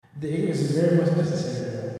The ignorance is very much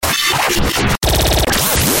necessary.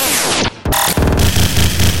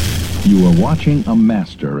 You are watching a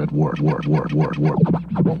master at work.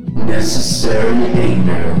 Necessary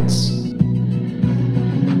ignorance.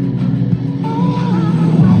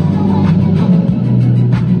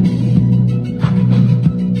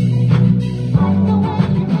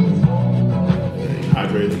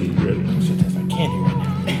 Hydrated, you ready? Shit tastes like candy right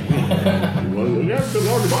now. Well, you have to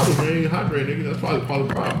fill water bottles, man. You hydrate, nigga. That's probably part of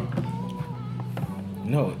the problem.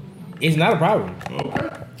 No, it's not a problem.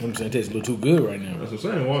 Okay. I'm saying it tastes a little too good right now. That's what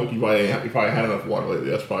I'm saying. Well, you probably had enough water lately.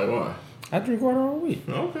 That's probably why. I drink water all week.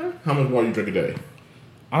 Okay. How much water you drink a day?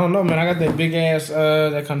 I don't know, man. I got that big ass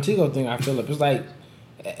that Contigo thing I fill up. It's like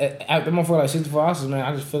after motherfucker like 64 ounces, man.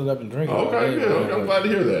 I just fill it up and drink it. Okay, good. Okay, I'm glad to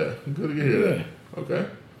hear that. Good to hear that. Okay.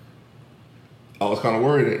 I was kind of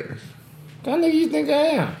worried there. What kind of nigga you think I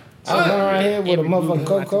am? I was going around here with a motherfucking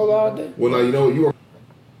Coca-Cola all day. Well, now you know you were.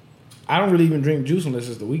 I don't really even drink juice unless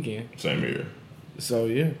it's the weekend. Same here. So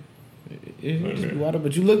yeah, it just be water.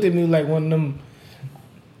 But you looked at me like one of them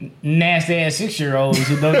nasty ass 6-year-olds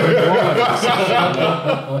who don't drink water.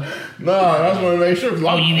 Nah, that's what I make sure.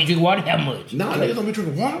 Oh, you need to drink water that much? Nah, niggas don't be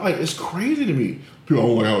drinking water. Like, it's crazy to me. People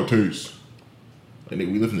don't like how it tastes. Like,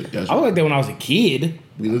 nigga, we live in the desert. I was like that when I was a kid.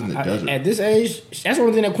 We live in the desert. At this age, that's the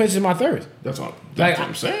only thing that quenches my thirst. That's what Like,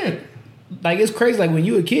 I'm saying. Like, it's crazy. Like, when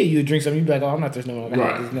you a kid, you would drink something, you'd be like, oh, I'm not thirsty no more.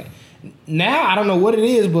 Right. Now, I don't know what it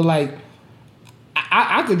is, but, like,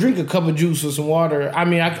 I could drink a cup of juice or some water. I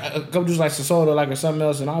mean, a cup of juice like some soda like or something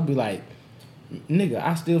else, and I'll be like, nigga,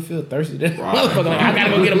 I still feel thirsty. Right, like, I gotta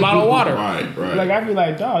go get a bottle of water. Right. Like, I'd be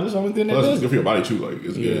like, dog, this is the only thing that Plus, does it's it. good for your body, too. Like,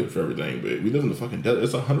 it's good for everything. But we live in the fucking desert.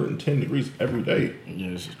 It's 110 degrees every day. Yeah,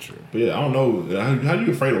 this is true. But, yeah, I don't know. How do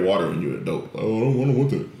you afraid of water when you're an adult? Oh, I don't want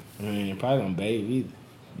that. I mean, you're probably gonna bathe either.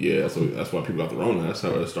 Yeah, that's why people got the Rona. That's how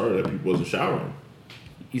it started. People wasn't showering.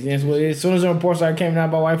 You think that's what it is? As soon as the reports started coming out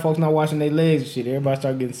about white folks not washing their legs and shit, everybody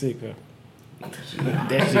started getting sick, huh?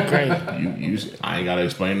 That shit crazy. I ain't gotta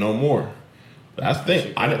explain no more. That's the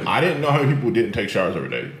thing. I didn't know how many people didn't take showers every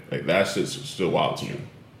day. Like, that's just still wild to me.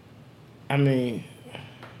 I mean,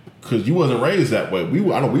 because you wasn't raised that way.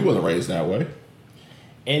 I know we wasn't raised that way.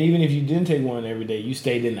 And even if you didn't take one every day, you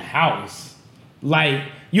stayed in the house. Like,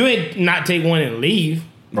 you ain't not take one and leave.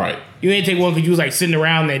 Right. You ain't take one because you was like sitting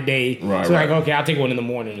around that day. Right. So like, okay, I'll take one in the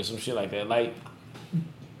morning or some shit like that. Like,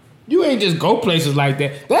 you ain't just go places like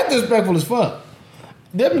that. That's disrespectful as fuck.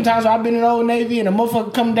 There's been times where I've been in Old Navy and a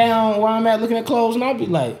motherfucker come down where I'm at looking at clothes and I'll be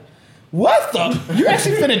like, what the? You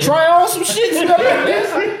actually finna try on some shit like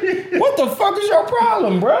this? What the fuck is your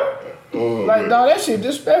problem, bro? Like, dog, that shit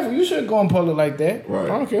disrespectful. You shouldn't go in public like that. Right.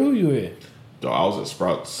 I don't care who you is. Dog, I was at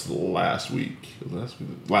Sprouts last week. Last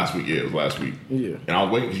week, it was last week. Yeah. And I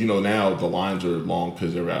was waiting because now the lines are long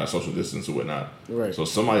because they're at a social distance and whatnot. Right. So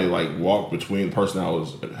somebody like walked between the person that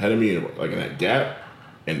was ahead of me and like in that gap,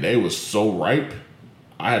 and they was so ripe,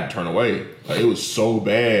 I had to turn away. Like, it was so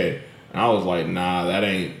bad, and I was like, nah, that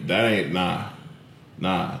ain't nah,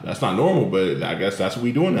 that's not normal. But I guess that's what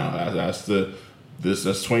we doing now. That's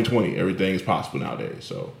 2020. Everything is possible nowadays.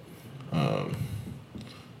 So.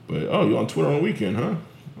 But, you on Twitter on the weekend, huh?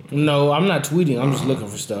 No, I'm not tweeting. I'm just looking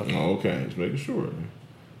for stuff. Oh, okay. Just making sure.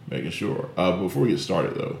 Before we get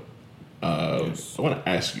started, though, yes. I want to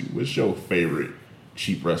ask you, what's your favorite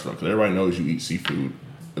cheap restaurant? Because everybody knows you eat seafood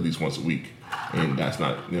at least once a week, and that's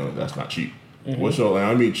not cheap. Mm-hmm. What's your?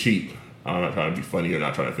 I mean cheap. I'm not trying to be funny or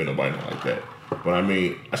not trying to offend nobody like that. But I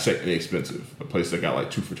mean, I say inexpensive. A place that got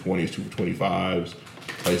like 2 for $20s, 2 for $25s.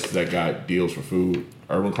 Places that got deals for food.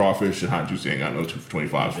 Urban Crawfish and Hot Juicy ain't got no 2 for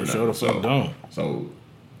 $25s for nothing. So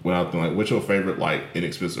without like, what's your favorite like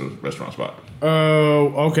inexpensive restaurant spot?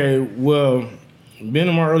 Okay. Well, being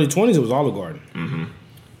in my early 20s, it was Olive Garden. Mm-hmm. You know what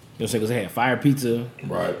I'm saying? Because they had fire pizza.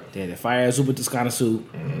 Right. They had that fire Super Toscana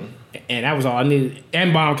soup. Mm-hmm. And that was all I needed.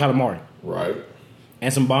 And bomb calamari. Right.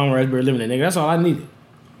 And some bomb raspberry lemonade. Nigga, that's all I needed.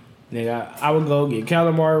 Nigga, I would go get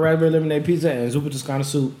calamari, raspberry lemonade pizza, and Super Toscana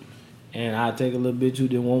soup. And I'd take a little bitch who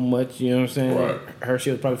didn't want much, you know what I'm saying? Right. Her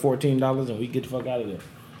shit was probably $14, and we get the fuck out of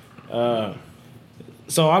there.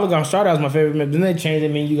 So Olive Garden started out as my favorite meal. Then they changed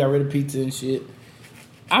it, you got rid of pizza and shit.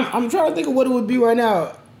 I'm trying to think of what it would be right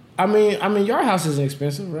now. I mean, your house isn't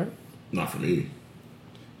expensive, right? Not for me.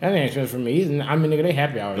 That ain't expensive for me either. I mean, nigga, they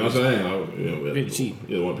happy hours. You know what I'm saying? Pretty cheap.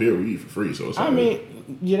 Yeah, one here we eat for free, so it's I mean,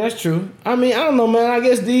 yeah, that's true. I mean, I don't know, man. I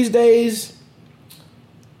guess these days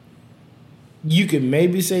you could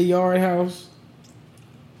maybe say Yard House.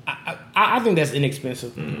 I think that's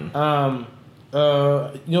inexpensive. Mm-hmm.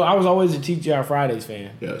 I was always a TGI Fridays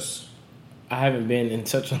fan. Yes. I haven't been in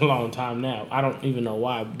such a long time now. I don't even know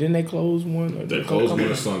why. Didn't they close one? Or They closed one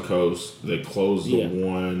at Suncoast. They closed the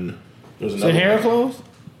one. There's another Sahara one. closed?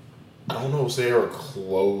 I don't know if Sahara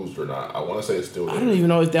closed or not. I want to say it's still there. I don't even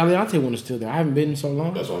know if the Aliante one is still there. I haven't been in so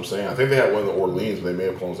long. That's what I'm saying. I think they had one in the Orleans, but they may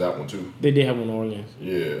have closed that one too. They did have one in Orleans.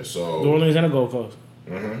 Yeah, so. New Orleans and a Gold Coast.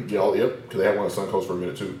 Yeah, yep, because they had one at Suncoast for a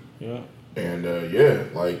minute too. Yeah. And yeah,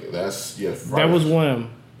 like that's That was one of them.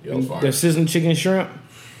 Yeah, it was fire. The sizzling chicken shrimp.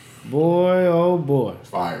 Boy, oh boy.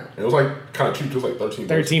 Fire. It was like kind of cheap. It was like $13.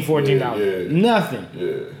 $13, $14. Yeah. Nothing.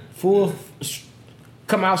 Yeah. Full.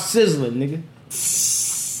 Come out sizzling, nigga.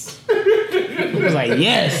 It was like,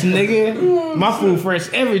 yes, nigga. My food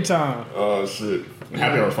fresh every time. Oh shit.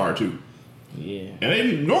 Happy Hour was fire too. Yeah. And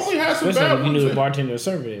they normally have some Especially bad if you ones. knew the there. bartender or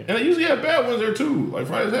server there. And they usually have bad ones there too. Like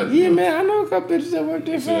Fridays had. Yeah, man, I know a couple bitches that work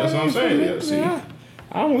there. See, that's what I'm saying. Yeah, see.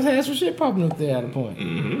 I almost had some shit popping up there at a point.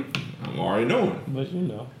 I'm already knowing. But, you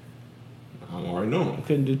know, I'm already knowing.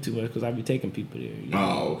 couldn't do too much because I be taking people there. You know?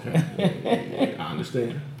 Oh, okay. I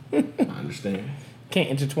understand. I understand. Can't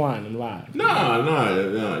intertwine them live. Nah.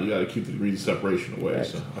 You gotta keep the degree of separation away.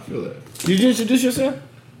 So I feel that. Did you introduce yourself?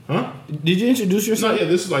 Huh? Did you introduce yourself? No, yeah.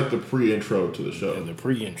 This is like the pre-intro to the show. The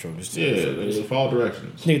pre-intro. Yeah, they follow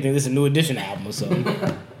directions. Nigga think this is a new edition album or something.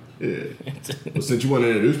 Yeah. Well, since you want to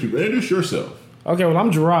introduce people, introduce yourself. Okay, well,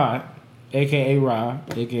 I'm Gerard, a.k.a.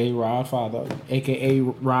 Rod, a.k.a. Rod Father, a.k.a.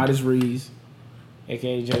 Rod is Rees,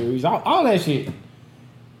 a.k.a. Jay Rees, all that shit.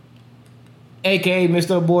 A.k.a.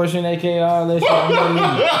 Mr. Abortion, a.k.a. all that shit.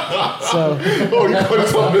 So, Oh, you put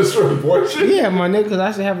us on Mr. Abortion? yeah, my nigga, because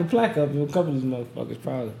I should have a plaque up with a couple of these motherfuckers,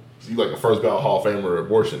 probably. You like the first ballot Hall of Famer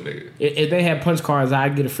abortion nigga. If they had punch cards,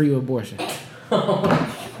 I'd get a free abortion.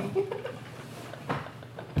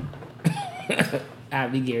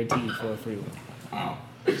 I'd be guaranteed for a free one. Wow.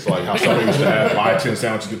 It's like how somebody used to have buy 10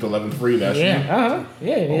 sandwiches, get the 11 free. That's Yeah,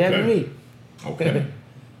 yeah, it happened to me. Okay.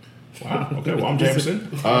 Wow. Okay. Well, I'm Jameson.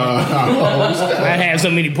 I have so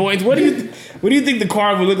many points. What do you think the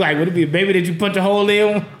card would look like? Would it be a baby that you punch a hole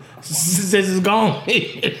in since it's gone?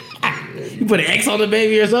 You put an X on the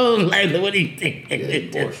baby or something? Like, what do you think? Yeah,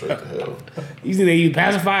 you going straight to hell. You think they use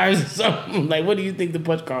pacifiers or something? Like, what do you think the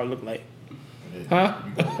punch card look like? Huh?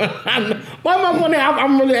 Why am I going there?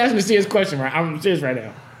 I'm really asking a serious question, right? I'm serious right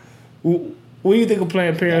now. What do you think a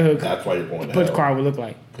Planned Parenthood That's why you're going to punch hell. card would look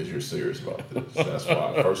like? Because you're serious about this. That's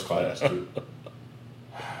why. First class, too.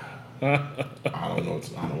 I don't know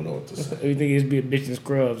what to say. Or you think it'd be a bitch in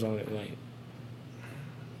scrubs on it? Like,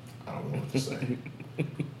 I don't know what to say.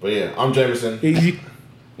 But yeah, I'm Jameson. and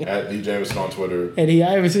At the Jameson on Twitter. I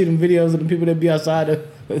ever see them videos of the people that be outside of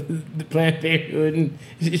the Planned Parenthood and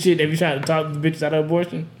shit. They be trying to talk the bitches out of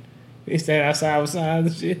abortion. They stand outside with signs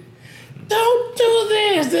and shit. Don't do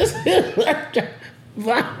this.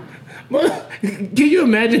 Can you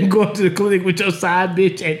imagine going to the clinic with your side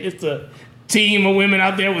bitch and it's a team of women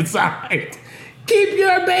out there with signs? Keep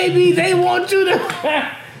your baby. They want you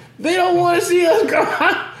to. They don't want to see us go.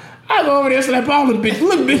 I go over there and slap all the bitch.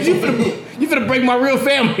 Look, bitch, you finna break my real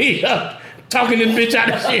family up. Talking this bitch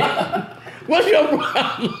out of shit. What's your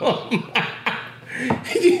problem?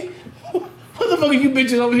 What the fuck are you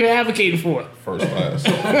bitches over here advocating for? First class.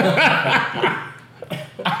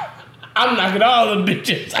 I'm knocking all the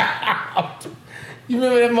bitches out. You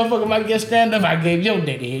remember that motherfucker might get stand up? I gave your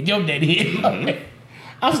daddy head.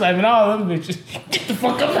 I'm slapping all them bitches. Get the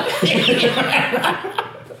fuck up out here.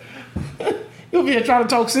 You over here trying to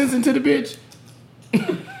talk sense into the bitch?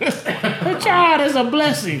 Child is a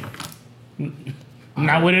blessing.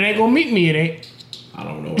 Not when it ain't gonna meet me, it ain't. I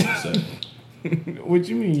don't know what to say. What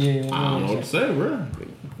you mean? Yeah, I don't know what to say, bro.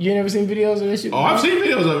 You ain't never seen videos of this shit? Oh, I've seen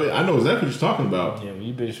videos of it. I know exactly what you're talking about. Yeah, when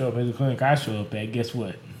you better show up at the clinic I show up at, guess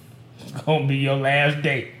what? It's gonna be your last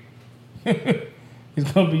day.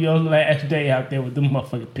 It's gonna be your last day out there with them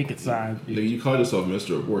motherfucking picket signs. Bitch. Nigga, you call yourself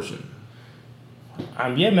Mr. Abortion.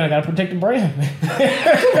 Yeah, man, I gotta protect the brand.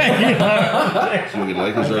 So you get a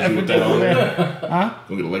Lakers jersey with that on there? Huh?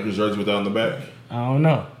 You get a Lakers jersey with that on the back? I don't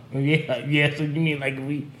know. Yeah, so you mean like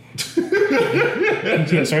we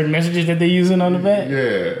certain messages that they using on the back?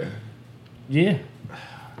 Yeah. Yeah.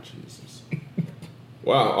 Jesus.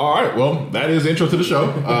 Wow. All right. Well, that is the intro to the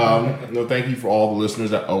show. Thank you for all the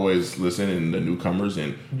listeners that always listen and the newcomers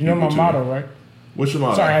and You know my people motto, too. right? What's your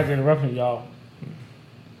motto? Sorry I had to interrupt you, y'all.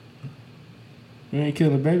 You ain't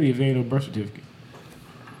killing a baby if there ain't no birth certificate.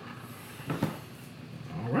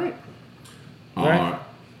 All right. Right?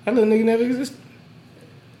 That little nigga never existed.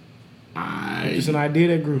 Just an idea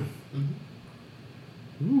that grew.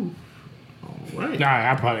 All right.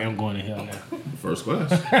 Nah, I probably am going to hell now. First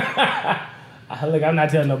class. Look, I'm not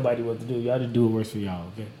telling nobody what to do. Y'all just do what works for y'all,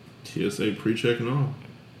 okay? TSA pre-check and all.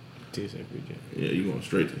 TSFPJ. Yeah, you going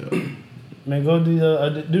straight to hell. Man, go do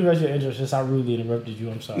the rest of your intro since I rudely interrupted you.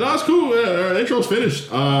 I'm sorry. No, it's cool. Yeah, intro's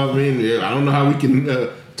finished. I mean, yeah, I don't know how we can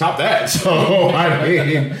top that. So I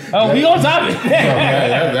mean, we gonna top it.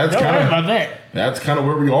 that's Don't kind worry of about that. that's kind of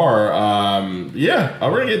where we are.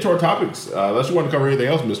 We're gonna get to our topics. Unless you want to cover anything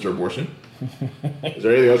else, Mr. Abortion. Is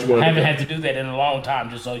there anything else you want I to haven't had to do that in a long time,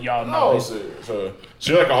 just so y'all know. No, so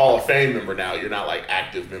you're like a Hall of Fame member now. You're not like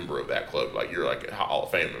active member of that club. Like you're like a Hall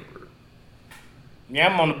of Fame member. Yeah,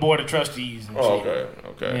 I'm on the board of trustees and Oh, shit.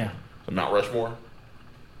 okay. Yeah. So Mount Rushmore?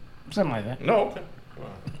 Something like that. No, okay. Wow.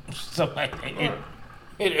 Something like that.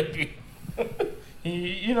 Alright.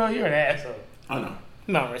 You know, you're an asshole. I know.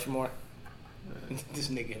 Mount Rushmore. This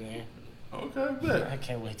nigga, man. Okay, bet. I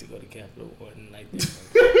can't wait to go to Capitol Warden like this.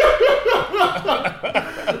 Hey,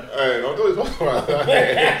 don't do this.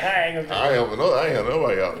 I ain't gonna I ain't helping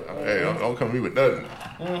nobody out. Hey, don't come to me with nothing.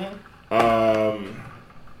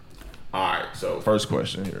 All right, so first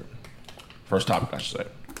question here. First topic, I should say.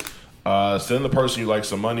 Send the person you like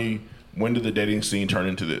some money. When did the dating scene turn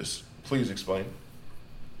into this? Please explain.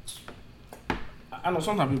 I know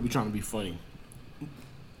sometimes people be trying to be funny.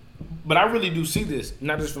 But I really do see this,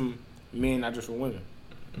 not just from men, not just from women.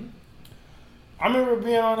 I remember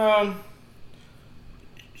being on, I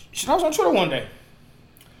was on Twitter one day.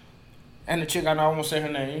 And the chick, I know I won't say her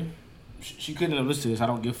name. She couldn't have listened to this. I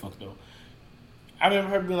don't give a fuck, though. I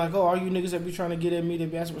remember her being like, oh, all you niggas that be trying to get at me, they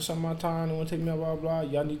be asking for something of my time, they want to take me out, blah, blah.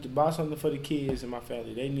 Y'all need to buy something for the kids and my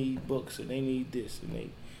family. They need books and they need this and they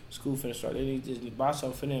school finna start. They need this. Need buy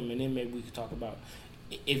something for them and then maybe we can talk about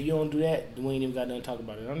it. If you don't do that, we ain't even got nothing to talk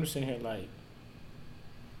about it. I'm just sitting here like,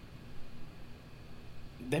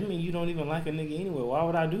 that mean you don't even like a nigga anyway. Why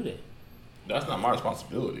would I do that? That's not my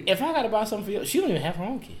responsibility. If I gotta buy something for she don't even have her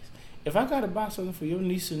own kids. If I gotta buy something for your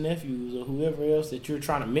niece and nephews or whoever else that you're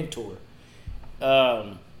trying to mentor,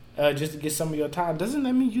 just to get some of your time, doesn't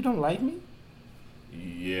that mean you don't like me?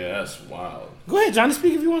 Yeah, that's wild. Go ahead, Johnny.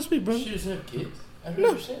 Speak if you want to speak, bro. She doesn't have kids. I don't No.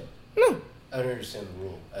 understand. No. I don't understand the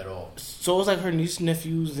rule at all. So it's like her niece,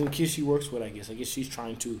 nephews, and kids she works with, I guess. I guess she's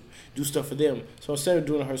trying to do stuff for them. So instead of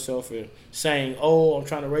doing it herself and saying, oh, I'm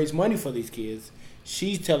trying to raise money for these kids,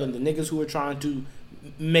 she's telling the niggas who are trying to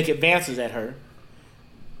make advances at her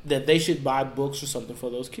that they should buy books or something for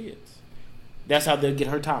those kids. That's how they'll get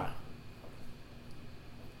her time.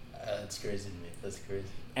 That's crazy to me. That's crazy.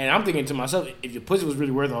 And I'm thinking to myself, if your pussy was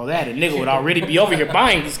really worth all that, a nigga would already be over here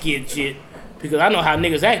buying this kid shit. Because I know how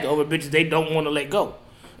niggas act over bitches they don't want to let go.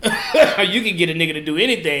 You can get a nigga to do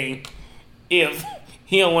anything if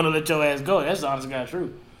he don't want to let your ass go. That's the honest God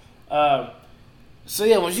truth. So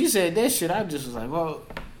yeah, when she said that shit, I just was like, well,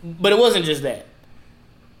 but it wasn't just that.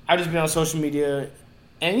 I just been on social media,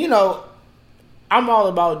 and you know, I'm all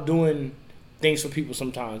about doing things for people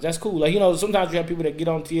sometimes. That's cool. Like, you know, sometimes you have people that get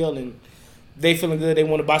on TL and they feeling good, they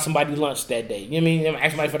want to buy somebody lunch that day. You know what I mean? They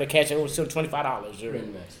ask somebody for the cash, they want to send $25. Or,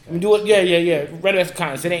 I mean, do it, yeah. Random acts of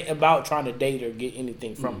kindness. It ain't about trying to date or get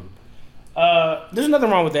anything from them. There's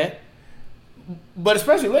nothing wrong with that. But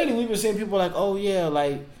especially lately, we've been seeing people like, oh yeah,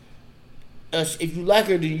 like, if you like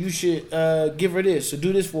her, then you should give her this, or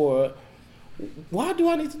do this for her. Why do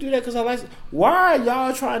I need to do that? Because I like. Why are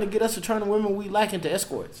y'all trying to get us to turn the women we like into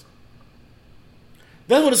escorts?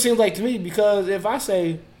 That's what it seems like to me. Because if I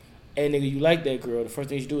say, hey nigga, you like that girl, the first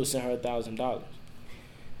thing you do is send her $1,000.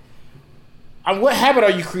 What habit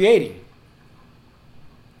are you creating?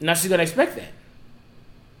 Now she's gonna expect that,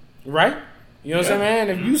 right? You know what I'm saying,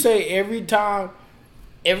 man? If you say every time,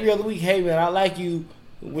 every other week, hey man, I like you,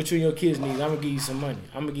 what you and your kids need, I'm gonna give you some money.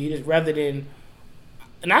 I'm gonna give you this, rather than,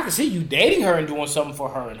 and I can see you dating her and doing something for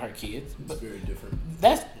her and her kids. But It's very different.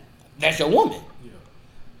 That's your woman. Yeah.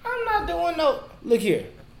 I'm not doing no. Look here.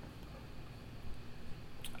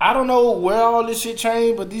 I don't know where all this shit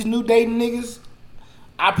changed, but these new dating niggas,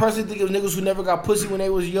 I personally think it was niggas who never got pussy when they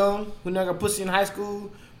was young, who never got pussy in high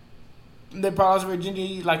school. They probably lost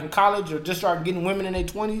virginity like in college or just started getting women in their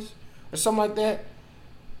 20s or something like that.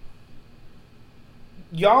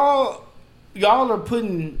 Y'all are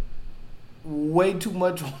putting way too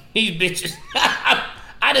much on these bitches.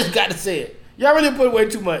 I just got to say it. Y'all really put way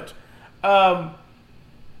too much.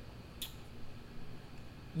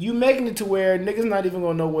 You making it to where niggas not even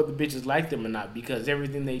gonna know whether bitches like them or not, because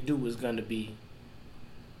everything they do is gonna be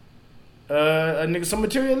a nigga some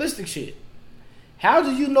materialistic shit. How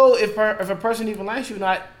do you know if a person even likes you or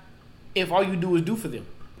not if all you do is do for them?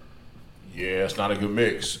 Yeah, it's not a good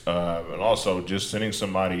mix. And also, just sending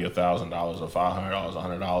somebody $1,000 or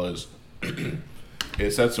 $500, $100,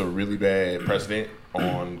 it sets a really bad precedent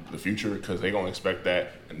on the future because they're gonna expect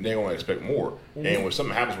that and they're gonna expect more. And when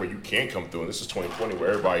something happens where you can't come through, and this is 2020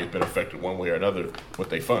 where everybody's been affected one way or another with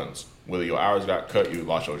their funds, whether your hours got cut, you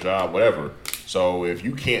lost your job, whatever. So if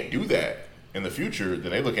you can't do that in the future,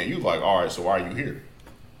 then they look at you like, all right, so why are you here?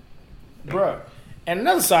 Bruh. And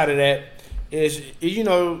another side of that is you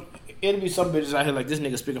know, it'll be some bitches out here like this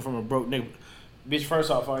nigga speaking from a broke nigga. Bitch, first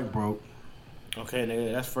off, I ain't broke. Okay,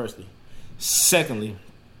 nigga, that's firstly. Secondly,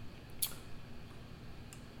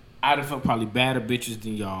 I'd have felt probably badder bitches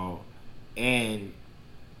than y'all and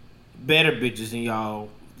better bitches than y'all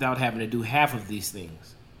without having to do half of these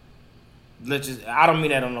things. I don't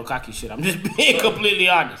mean that on no cocky shit. I'm just being completely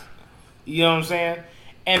honest. You know what I'm saying?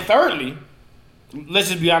 And thirdly, let's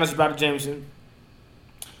just be honest about it, Jameson.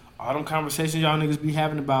 All them conversations y'all niggas be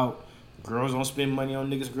having about girls don't spend money on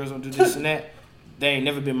niggas, girls don't do this and that, they ain't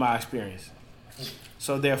never been my experience.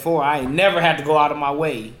 So therefore, I ain't never had to go out of my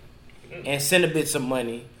way and send a bitch some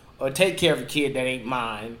money or take care of a kid that ain't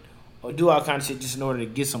mine or do all kind of shit just in order to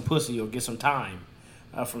get some pussy or get some time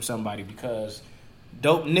from somebody, because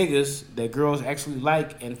dope niggas that girls actually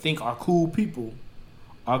like and think are cool people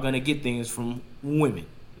are going to get things from women.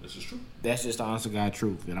 This is true. That's just the honest to God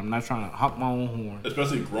truth. And I'm not trying to honk my own horn.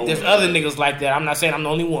 Especially grown There's women. other niggas like that. I'm not saying I'm the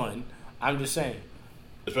only one. I'm just saying.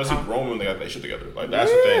 Especially grown women, they got their shit together. Like,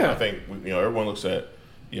 that's the thing. I think, you know, everyone looks at,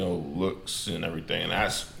 you know, looks and everything. And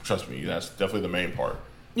that's, trust me, that's definitely the main part.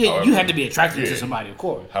 Yeah, However, you have to be attracted to somebody, of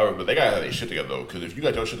course. However, but they gotta have their shit together though, because if you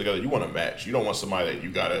got your shit together, you want a match. You don't want somebody that you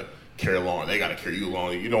gotta carry along. They gotta carry you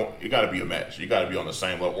along. You don't. It gotta be a match. You gotta be on the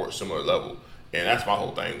same level or similar level. And that's my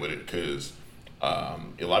whole thing with it, because a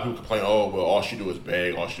lot of people complain, oh well, all she do is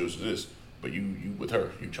beg, all she do is this. But you with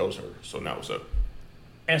her, you chose her. So now what's up?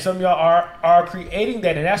 And some of y'all are creating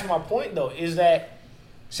that, and that's my point though. Is that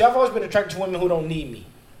see, I've always been attracted to women who don't need me.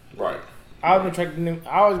 Right. I've always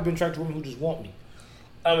been attracted to women who just want me.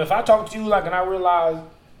 If I talk to you like and I realize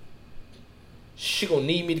she gonna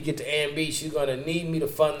need me to get to A and B, she's gonna need me to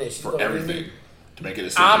fund this, she's For gonna everything. need me, To make a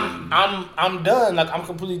decision. I'm done. Like, I'm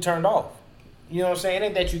completely turned off. You know what I'm saying? It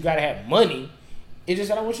ain't that you gotta have money. It's just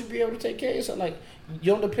that I want you to be able to take care of yourself. Like,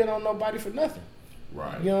 you don't depend on nobody for nothing.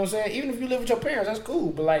 Right. You know what I'm saying? Even if you live with your parents, that's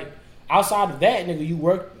cool. But like, outside of that, nigga, you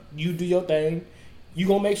work, you do your thing, you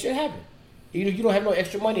gonna make shit happen. Even if you don't have no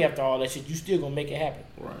extra money after all that shit, you still gonna make it happen.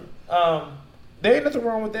 Right. There ain't nothing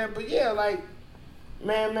wrong with that, but yeah, like,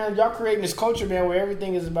 man, y'all creating this culture, man, where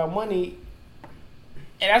everything is about money.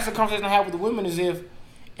 And that's the conversation I have with the women is if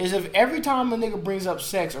every time a nigga brings up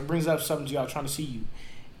sex or brings up something to y'all trying to see you,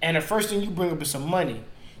 and the first thing you bring up is some money,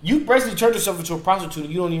 you basically turn yourself into a prostitute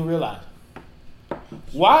and you don't even realize.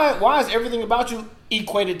 Why is everything about you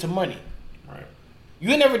equated to money? Right. You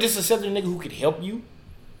ain't never just accepted a nigga who could help you.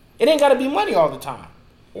 It ain't gotta be money all the time.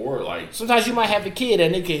 Or like, Sometimes you might have a kid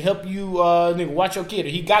and they can help you, nigga, watch your kid, or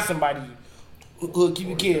he got somebody who'll keep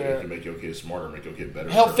your you kid, can make your kid smarter, make your kid better.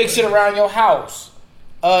 help fix shit around your house,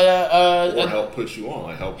 Or help put you on,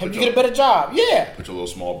 like help help put you your, get a better job. Yeah, put your little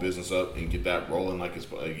small business up and get that rolling like it's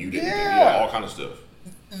like you did. Yeah. All kind of stuff.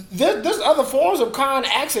 there's other forms of kind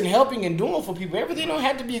acts and helping and doing for people. Everything don't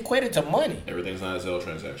have to be equated to money. Everything's not a Zelle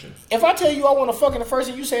transaction. If I tell you I want to fuck and the first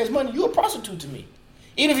thing you say is money, you a prostitute to me.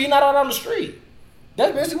 Even if you're not out on the street.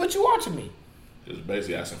 That's basically what you are to me. It's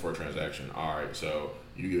basically asking for a transaction. All right, so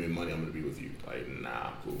you give me money, I'm gonna be with you. Like, nah,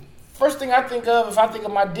 I'm cool. First thing I think of if I think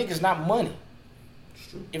of my dick is not money. It's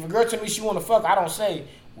true. If a girl tell me she want to fuck, I don't say,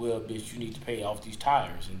 well, bitch, you need to pay off these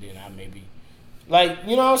tires, and then I maybe, like,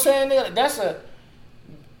 you know what I'm saying?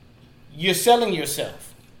 You're selling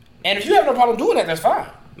yourself. And if you have no problem doing that, that's fine.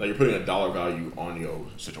 Like, you're putting a dollar value on your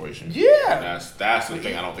situation. Yeah. That's the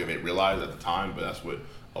thing I don't think they realized at the time, but that's what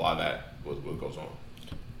a lot of that what goes on.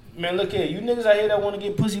 Man, look here. You niggas out here that want to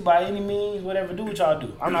get pussy by any means, whatever, do what y'all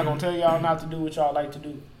do. I'm not going to tell y'all not to do what y'all like to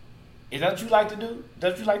do. Is that what you like to do?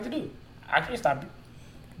 That's what you like to do. I can't stop you.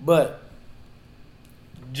 But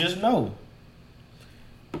just know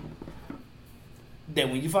that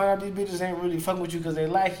when you find out these bitches ain't really fucking with you because they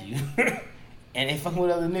like you and they fucking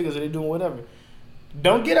with other niggas or they doing whatever,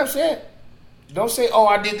 don't get upset. Don't say, oh,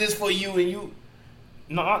 I did this for you and you.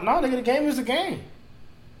 No, nigga, the game is the game.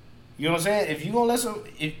 You know what I'm saying? If you gonna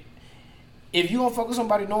if you gonna fuck with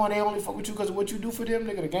somebody knowing they only fuck with you because of what you do for them,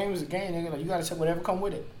 nigga, the game is the game, nigga. Like, you gotta take whatever come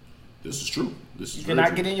with it. This is true. This is You very cannot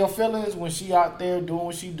true. get in your feelings when she out there doing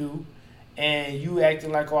what she do, and you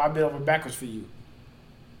acting like, oh, I bent over backwards for you.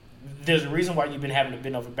 There's a reason why you've been having to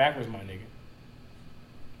bend over backwards, my nigga.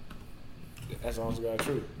 That's honestly got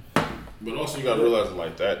true. But also, you gotta realize it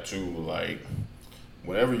like that too. Like,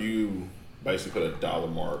 whenever you basically put a dollar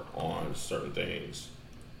mark on certain things,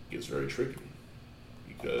 it gets very tricky.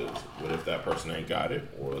 Because what if that person ain't got it,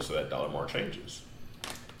 or so that dollar mark changes?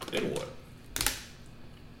 then what?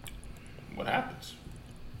 What happens?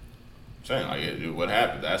 I'm saying, like, what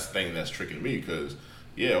happens? That's the thing that's tricking me because,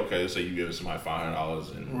 yeah, okay, let's say you give somebody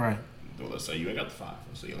 $500 and Right. well, let's say you ain't got the 5.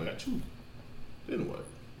 Let's say you only got 2. Then what?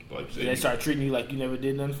 Like you said, They start treating you like you never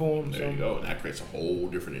did nothing for them. there you go, and that creates a whole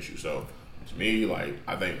different issue. So, to me, like,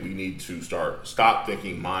 I think we need to stop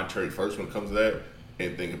thinking monetary first when it comes to that,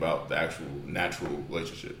 and think about the actual natural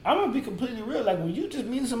relationship. I'm gonna be completely real. Like when you just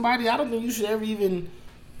meet somebody, I don't think you should ever even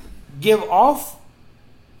give off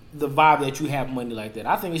the vibe that you have money like that.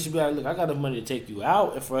 I think it should be like, look, I got enough money to take you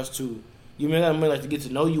out, and for us to, you may got money like to get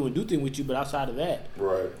to know you and do things with you, but outside of that,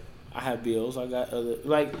 Right. I have bills. I got other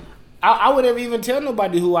like. I would never even tell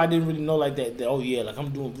nobody who I didn't really know like that. That, oh yeah, like I'm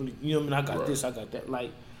doing really. You know what I mean? I got Right. this. I got that. Like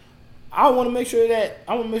I want to make sure that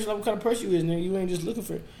what kind of person you is, nigga. You ain't just looking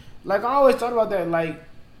for. Like I always thought about that. Like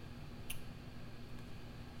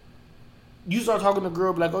you start talking to a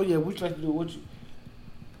girl, be like, oh yeah, what you like to do? What you?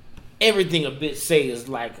 Everything a bitch say is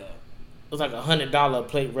like it's like $100 a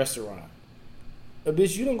plate restaurant. A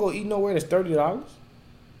bitch, you don't go eat nowhere that's $30.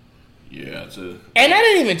 Yeah, it's a And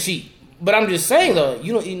that ain't even cheap. But I'm just saying though,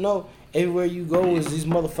 you don't even know everywhere you go is these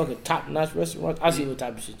motherfucking top notch restaurants. I see what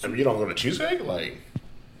type of shit I you mean, you don't go to Cheesecake, like.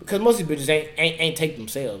 because most of these bitches ain't take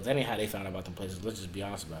themselves. That ain't how they found out about them places. Let's just be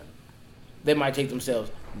honest about it. They might take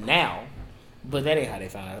themselves now, but that ain't how they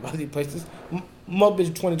found out about these places. Most bitches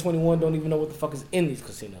 2021 don't even know what the fuck is in these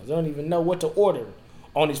casinos. They don't even know what to order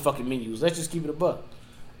on these fucking menus. Let's just keep it a buck.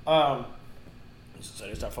 So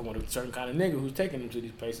they start fucking with a certain kind of nigga who's taking them to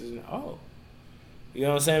these places, and you know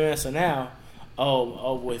what I'm saying, man? So now,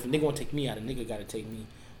 well, if a nigga want to take me out, a nigga got to take me.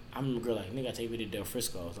 I'm a girl like, nigga, take me to Del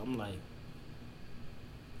Frisco's. I'm like,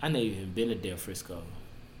 I never even been to Del Frisco.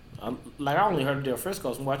 I only heard of Del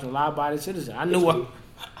Frisco's from watching Live by the Citizen. I know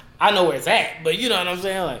where it's at, but you know what I'm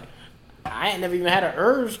saying? Like, I ain't never even had an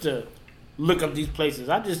urge to look up these places.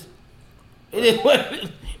 I just, it is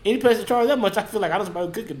what, any place that charge that much, I feel like I don't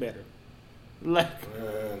supposed to cook it better. Like,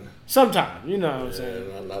 Man, sometimes, you know what I'm saying?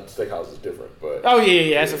 yeah, not steakhouse is different, but Oh,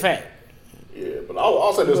 yeah, that's a fact. yeah. But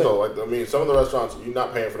I'll say this But- though, like I mean, some of the restaurants you're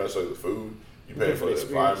not paying for necessarily the food, you're paying for the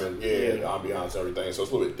experience. environment, Yeah. the ambiance, everything. So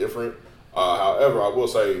it's a little bit different. However, I will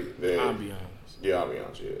say that I'll be honest. yeah,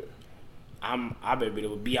 ambiance, yeah. I bet it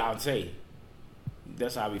with Beyonce.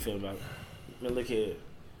 That's how I be feeling about it. Man, look here.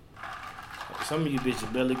 Some of you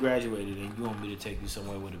bitches barely graduated and you want me to take you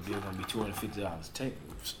somewhere where the bill gonna be $250.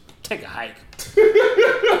 Take a hike.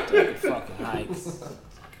 Take a fucking hike.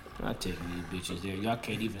 I'm not taking these bitches there. Y'all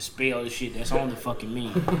can't even spell the shit. That's only fucking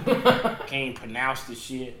me. Can't pronounce the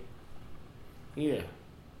shit. Yeah.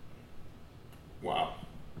 Wow,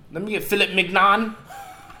 Let me get Philip McNaughton.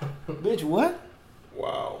 Bitch, what?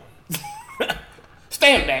 wow.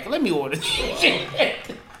 Stand back. Let me order this shit.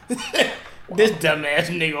 This dumbass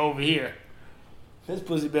nigga over here. This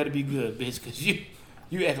pussy better be good, bitch, because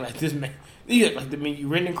you act like this man. You act like the man you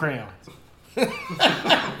renting crowns. Oh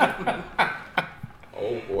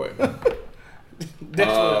boy.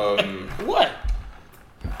 That's what?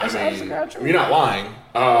 That's I actually mean, not true. you're not lying.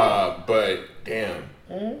 But damn.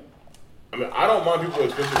 I mean, I don't mind people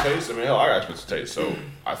with expensive taste. I mean, hell, I got expensive taste, so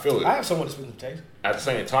I feel it. I have someone to spend some taste. At the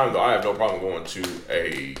same time, though, I have no problem going to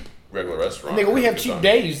a regular restaurant. Nigga, we have Good cheap time.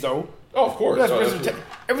 days, though. Oh, of course. We got No, expensive that's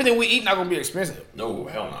ta- Everything we eat not going to be expensive. no,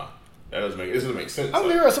 hell no. That doesn't make. This doesn't make sense. I'm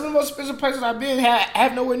Like, real. Some of the most expensive places I've been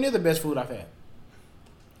have nowhere near the best food I've had.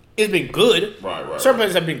 It's been good. Right. Certain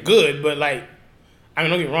places have been good, but like, I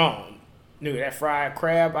mean, don't get me wrong. Nigga, that fried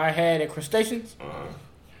crab I had at Crustaceans,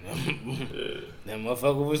 that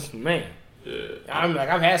motherfucker was, man. Yeah. I'm like,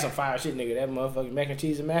 I've had some fire shit, nigga. That motherfucking mac and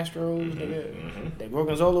cheese and mastro's, nigga. That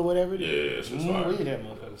gorgonzola, whatever it Yeah, is. it's just fire. We eat that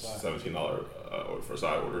motherfucker fire. $17 order for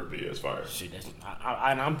side order, but yeah, it's fire. Shit, that's,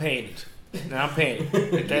 I'm paying it. Now I'm paying it.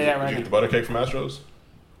 Tell you that right Did you get the now. butter cake from Astros?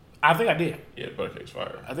 I think I did. Yeah, the butter cake's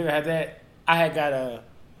fire. I think I had that.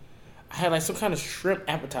 I had like some kind of shrimp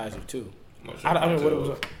appetizer too. I'm not sure I don't know what it was.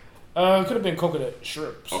 It could have been coconut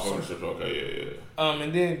shrimp. Okay, yeah.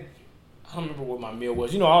 And then I don't remember what my meal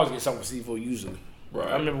was. You know, I always get something with seafood usually. Right.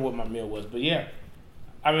 I remember what my meal was, but yeah.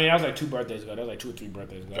 I mean, that was like 2 birthdays ago. That was like 2 or 3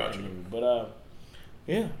 birthdays ago. I Gotcha. don't remember. But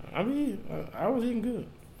yeah. I mean, I was eating good.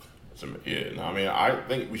 Yeah, no, I mean, I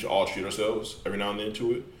think we should all treat ourselves every now and then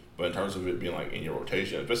to it. But in terms of it being like in your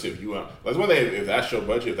rotation, especially if you that's one thing. If that's your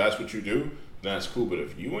budget, if that's what you do, then that's cool. But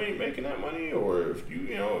if you ain't making that money, or if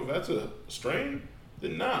if that's a strain,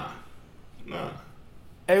 then nah.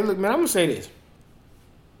 Hey, look, man, I'm gonna say this.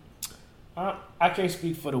 I can't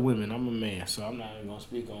speak for the women. I'm a man, so I'm not even gonna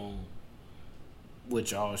speak on what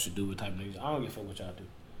y'all should do with type of niggas. I don't give a fuck what y'all do.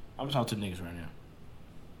 I'm talking to niggas right now.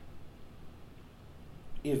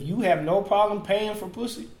 If you have no problem paying for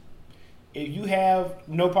pussy, if you have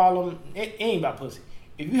no problem, it ain't about pussy.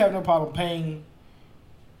 If you have no problem paying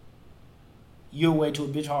your way to a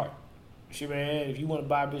bitch heart, shit, man. If you want to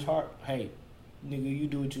buy a bitch heart, hey, nigga, you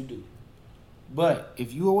do what you do. But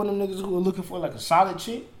if you are one of them niggas who are looking for like a solid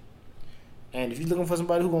chick, and if you're looking for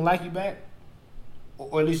somebody who gonna like you back,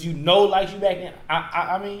 or at least you know likes you back, then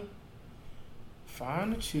I mean,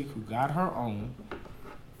 find a chick who got her own,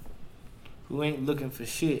 who ain't looking for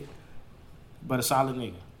shit, but a solid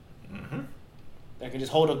nigga. Mm-hmm. That can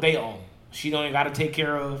just hold up their own. She don't ain't got to take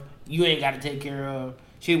care of. You ain't got to take care of.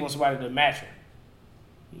 She wants somebody to match her.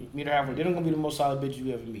 Meet her halfway. They're not gonna be the most solid bitch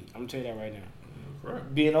you ever meet. I'm gonna tell you that right now.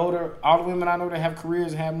 Right. Being older, all the women I know that have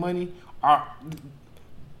careers and have money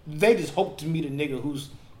they just hope to meet a nigga who's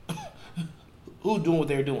doing what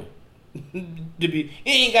they're doing. It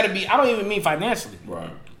ain't gotta be. I don't even mean financially.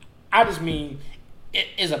 Right. I just mean it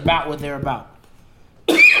is about what they're about.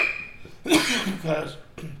 Because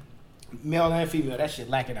male and female, that shit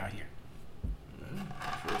lacking out here.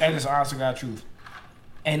 That is honest to God truth.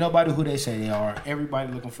 Ain't nobody who they say they are.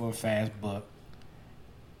 Everybody looking for a fast buck.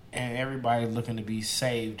 And everybody looking to be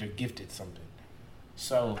saved or gifted something.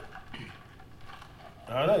 So,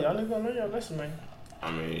 I don't know. Y'all niggas gonna learn your lesson, man.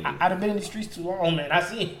 I mean, I'd have been in the streets too long, man. I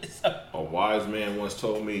see it. a wise man once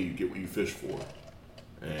told me, you get what you fish for.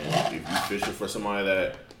 And if you fishing for somebody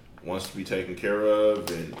that wants to be taken care of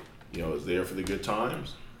and, you know, is there for the good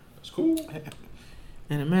times, that's cool.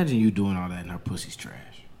 And imagine you doing all that and her pussy's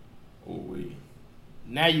trash. Oh, we.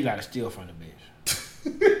 Now you gotta steal from the bitch.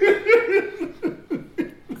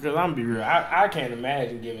 Because I'm be real, I can't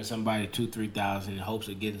imagine giving somebody $2,000-$3,000 in hopes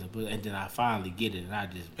of getting some pussy, and then I finally get it, and I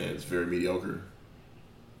just And it's very mediocre.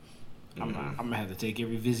 I'm gonna have to take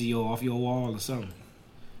every Vizio off your wall or something.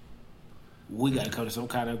 We gotta come to some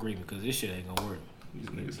kind of agreement because this shit ain't gonna work. These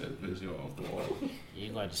niggas had video off the wall. You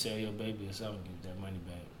ain't gonna have to sell your baby or something to get that money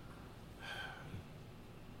back.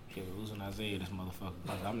 Shit, losing Isaiah, this motherfucker.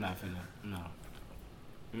 Because I'm not finna. No.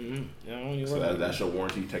 Mm-mm. Yeah, I don't even So work like that's your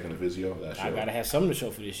warranty, taking the Vizio? That's I your... gotta have something to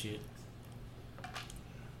show for this shit.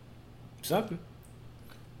 Something.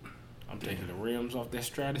 I'm taking the rims off that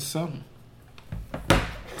Stratus. Something.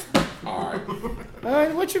 All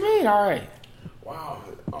right. What you mean? All right. Wow.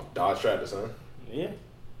 Dodge Stratus, huh? Yeah.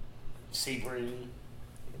 Sebring.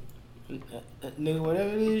 Nigga, whatever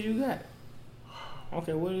it is you got.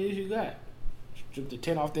 Okay, what it is you got. Strip the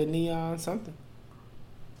tent off that neon, something.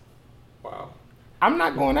 Wow. I'm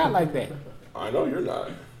not going out like that. I know you're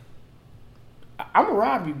not. I'm gonna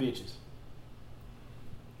rob you bitches.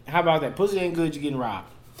 How about that? Pussy ain't good, you getting robbed.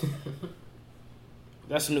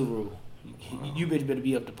 That's a new rule. You bitch better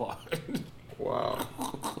be up to par. Wow.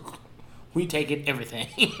 We taking everything.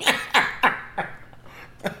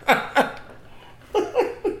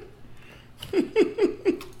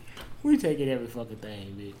 We taking every fucking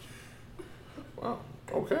thing, bitch. Wow.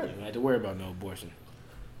 Okay. You don't have to worry about no abortion.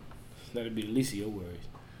 That'll be the least of your worries.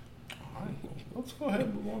 All right. Well, let's go ahead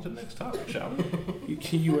and move on to the next topic, shall we?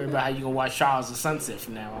 You worry about how you gonna watch Charles the Sunset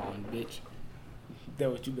from now on, bitch.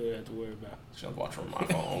 That's what you better have to worry about. Shall watch from my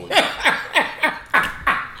phone.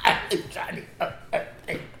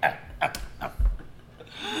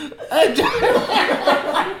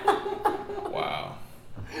 Wow. Wow.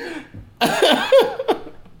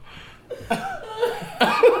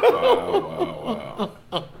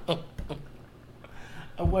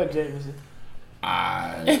 What, Jameson?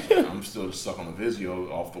 I'm still stuck on the Vizio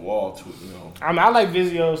off the wall, too, you know. I mean, I like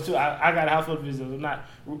Vizios too. I got a house full of Vizios. I'm not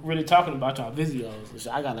really talking about y'all Vizios.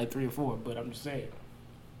 I got like 3 or 4, but I'm just saying.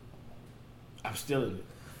 I'm still in it.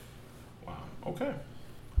 Wow. Okay.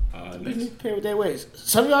 You need Next. to pay with their ways.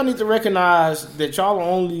 Some of y'all need to recognize that y'all are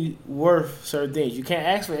only worth certain things. You can't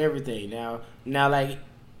ask for everything. Now, like,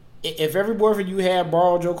 if every boyfriend you had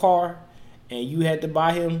borrowed your car and you had to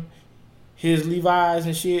buy him his Levi's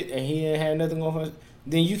and shit and he didn't have nothing going for him,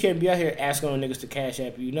 then you can't be out here asking on niggas to cash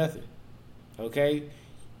app you nothing. Okay?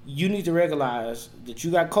 You need to recognize that you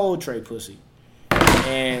got cold tray pussy.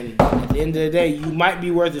 And at the end of the day, you might be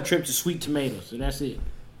worth a trip to Sweet Tomatoes, and that's it.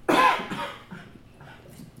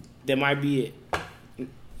 That might be it.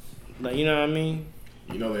 Like, you know what I mean?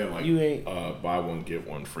 You know they have like You ain't- buy one get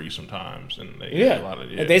one free sometimes, and they Yeah. get a lot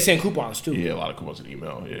of And they send coupons too. a lot of coupons in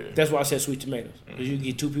email. Yeah, That's why I said Sweet Tomatoes. Because you can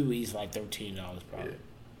get 2 people each for like $13 probably.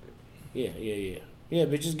 Yeah. Yeah,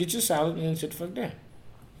 but just get your salad and sit the fuck down.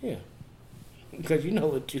 Yeah. Because you know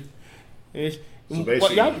what you... It's, So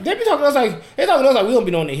basically- y'all, they be talking to us like we don't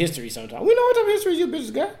be knowing their history sometimes. We know what type of history you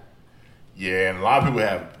bitches got. yeah, and a lot of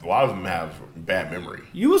them have bad memory.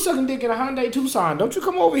 You was sucking dick in a Hyundai Tucson. Don't you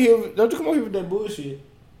come over here with that bullshit.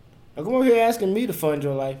 Don't come over here asking me to fund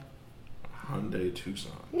your life. Hyundai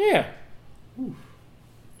Tucson. Yeah.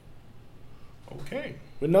 Okay.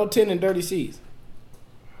 with no 10 and dirty seats.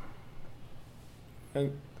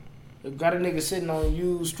 Like, got a nigga sitting on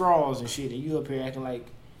used straws and shit, and you up here acting like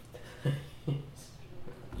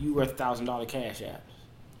you worth $1,000 cash apps.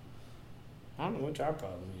 I don't know what your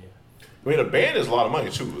problem is. I mean, a band is a lot of money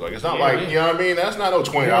too. Like, it's not Yeah, like yeah. you know what I mean. That's not no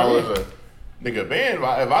 $20 a nigga band. If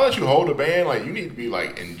I let you hold a band, like you need to be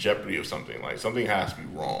like in jeopardy of something. Like something has to be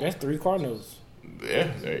wrong. That's 3 Cardinals.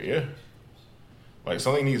 Yeah. Like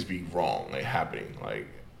something needs to be wrong, like happening. Like,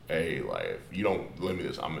 hey, like if you don't limit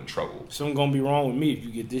this, I'm in trouble. Something gonna be wrong with me if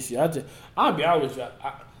you get this shit. I'll be honest with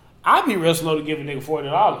you. I'll be real slow to give a nigga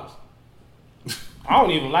 $40. I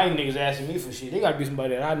don't even like niggas asking me for shit. They gotta be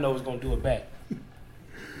somebody that I know is gonna do it back.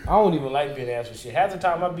 I don't even like being asked for shit. Half the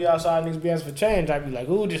time I be outside, niggas be asking for change. I be like,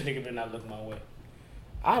 ooh, this nigga better not look my way.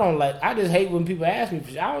 I just hate when people ask me for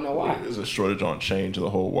shit. I don't know why. There's a shortage on change in the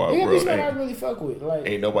whole wide Nigga be world. somebody I really fuck with. Like,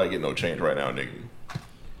 Ain't nobody getting no change right now, nigga.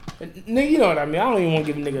 nigga, you know what I mean? I don't even want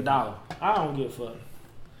to give a nigga $1. I don't give a fuck.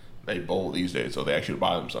 They bold these days, so they actually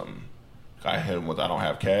buy them something. I hit them with I don't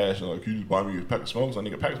have cash, and like, you just buy me a pack of smokes. I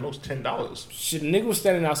think a pack of smokes $10. Shit, a nigga was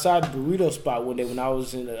standing outside the burrito spot one day when I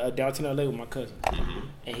was in downtown LA with my cousin.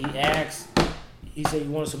 And he said, you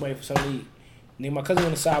wanted somebody for something to eat. Nigga, my cousin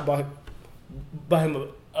went inside, bought him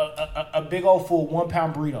a big old full 1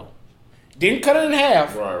 pound burrito. Didn't cut it in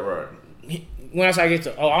half. Right. He went outside, get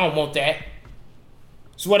to, I don't want that.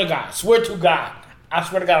 Swear to God. Swear to God. I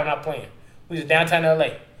swear to God I'm not playing. We was downtown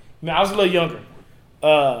LA. Man, I was a little younger.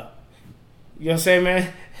 You know what I'm saying,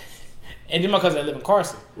 man? And then my cousin lived in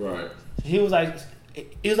Carson. Right. He was like,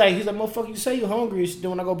 motherfucker, you say you're hungry.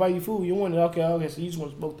 Then when I go buy you food, you want it. Okay. So you just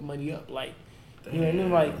want to smoke the money up, like, you know what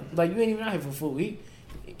I mean? Like you ain't even out here for food.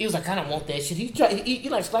 He was like, I don't want that shit. He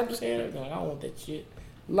like slapped his hand. Like, I don't want that shit.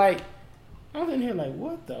 Like, I was in here like,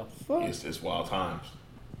 what the fuck? It's wild times.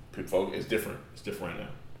 Folk, it's different. It's different right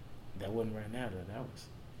now. That wasn't right now though. That was.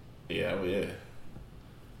 Yeah, well, yeah.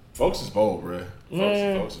 Folks is bold, bruh.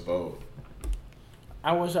 Folks is bold.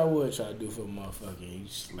 I wish I would try to do for a motherfucker. You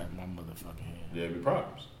slap my motherfucking hand. Yeah, be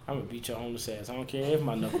problems. I'm gonna beat your homeless ass. I don't care if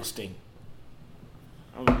my knuckles stink.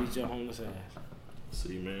 I'm gonna beat your homeless ass.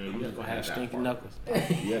 See, man, I'm you just gonna have stinky knuckles. You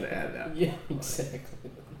had to add that. Yeah, exactly.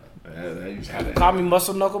 You just had to Call me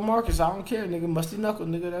Muscle Knuckle Marcus. I don't care, nigga. Musty Knuckle,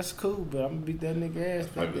 nigga. That's cool, but I'm gonna beat that nigga ass.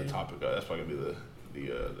 That might be the topic. That's probably gonna be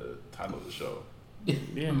the title of the show. Yeah.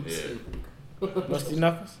 Yeah. Musty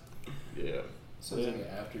Knuckles. Yeah. Sounds like an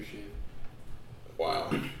aftershave.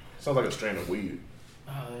 Wow. Sounds like a strain of weed.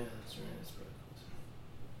 Oh yeah, that's right. That's pretty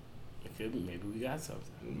It could be. Maybe we got something.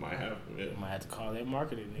 We might have. Yeah. I might have to call that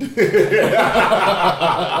marketing nigga.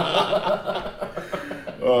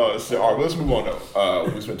 So, all right, let's move on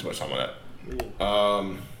though. We spent too much time on that.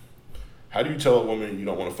 How do you tell a woman you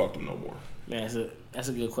don't want to fuck them no more? Man, that's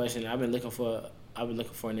a good question. I've been looking for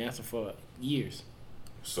an answer for years.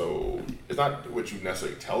 So it's not what you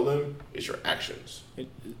necessarily tell them; it's your actions.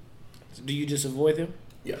 Do you just avoid them?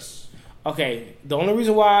 Yes. Okay. The only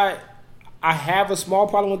reason why I have a small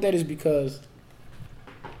problem with that is because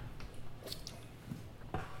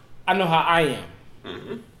I know how I am.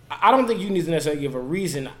 Mm-hmm. I don't think you need to necessarily give a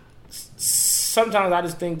reason. Sometimes I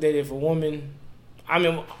just think that if a woman,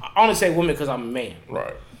 I only say woman because I'm a man.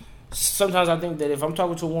 Right. Sometimes I think that if I'm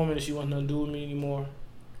talking to a woman and she wants nothing to do with me anymore,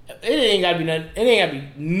 it ain't gotta be nothing. It ain't gotta be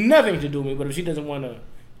nothing to do with me. But if she doesn't want to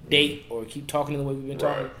date or keep talking the way we've been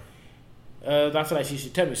talking, I feel like she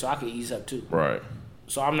should tell me so I can ease up too. Right.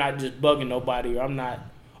 So I'm not just bugging nobody, or I'm not,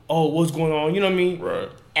 oh, what's going on? You know what I mean? Right.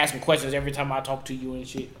 Asking questions every time I talk to you and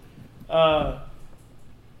shit.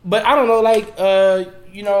 But I don't know, like, I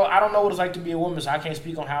don't know what it's like to be a woman, so I can't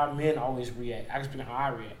speak on how men always react. I can speak on how I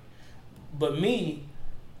react. But me,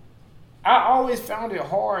 I always found it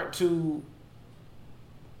hard to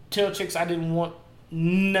tell chicks I didn't want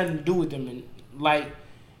nothing to do with them. And, like,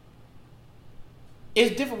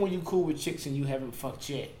 it's different when you cool with chicks and you haven't fucked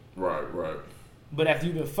yet. Right. But after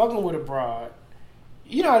you've been fucking with a broad,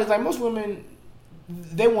 you know, it's like most women,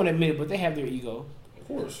 they won't admit it, but they have their ego. Of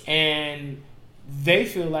course. And they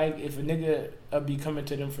feel like if a nigga be coming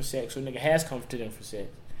to them for sex, or a nigga has come to them for sex,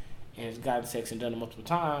 and has gotten sex and done it multiple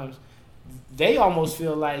times, they almost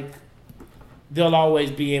feel like they'll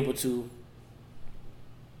always be able to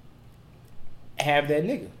have that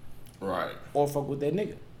nigga. Right. Or fuck with that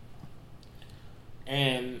nigga.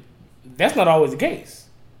 And that's not always the case.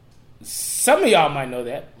 Some of y'all might know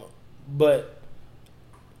that, but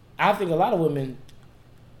I think a lot of women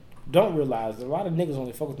don't realize that a lot of niggas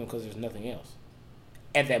only fuck with them because there's nothing else.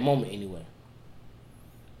 At that moment, anyway.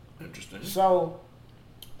 Interesting. So,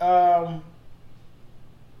 I've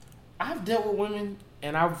dealt with women,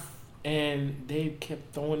 and they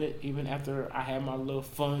kept throwing it even after I had my little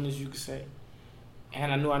fun, as you could say.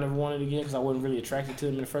 and I knew I never wanted it again because I wasn't really attracted to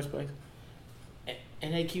them in the first place.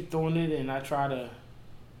 And they keep throwing it, and I try to,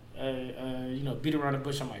 beat around the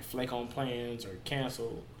bush. I might flake on plans or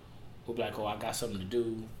cancel. Or be like, oh, I got something to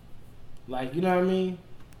do. Like, you know what I mean?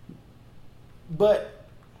 But,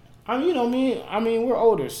 we're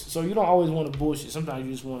older, so you don't always want to bullshit. Sometimes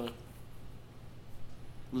you just want to,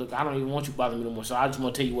 look, I don't even want you to bother me no more, so I just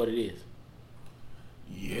want to tell you what it is.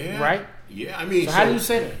 Yeah. Right? Yeah, I mean. So how do you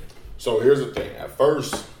say that? So here's the thing. At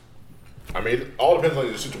first, it all depends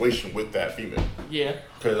on the situation with that female. Yeah.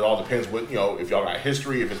 Because it all depends with, if y'all got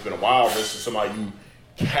history, if it's been a while, if this is somebody you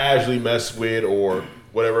casually mess with or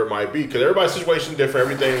whatever it might be. Because everybody's situation is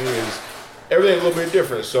different. Everything a little bit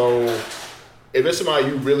different. So if it's somebody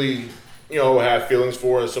you really, have feelings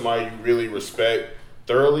for and somebody you really respect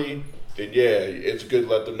thoroughly, then yeah, it's good to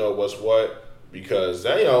let them know what's what. Because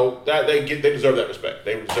they deserve that respect.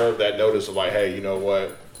 They deserve that notice of like, hey, you know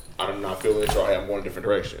what? I'm not feeling this, or I'm going a different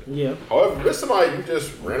direction. Yeah. However, if it's somebody you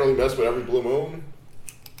just randomly mess with every blue moon,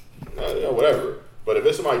 whatever. But if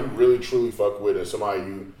it's somebody you really truly fuck with, and somebody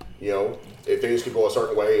if things could go a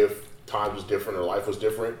certain way, if time was different or life was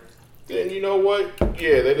different, then you know what?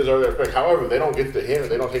 Yeah, they deserve that respect. However, if they don't get the hint, or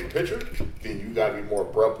they don't take the picture, then you gotta be more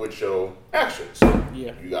abrupt with your actions.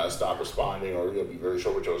 Yeah. You gotta stop responding, or be very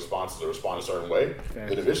short with your responses, or respond a certain way. Okay.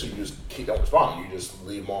 Then eventually you just don't respond. You just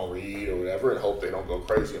leave them on read or whatever, and hope they don't go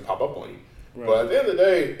crazy and pop up on you. Right. But at the end of the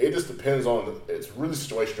day, it just depends on it's really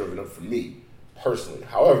situation driven for me personally.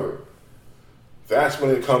 However, that's when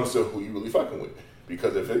it comes to who you really fucking with.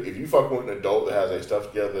 Because if you fucking with an adult that has their stuff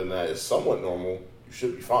together and that is somewhat normal, you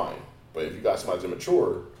should be fine. But if you got somebody that's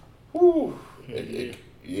immature, it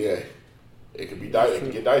can be dicey. It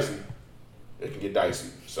can get dicey. It can get dicey.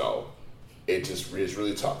 So it's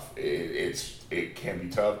really tough. It can be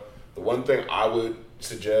tough. The one thing I would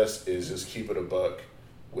suggest is just keep it a buck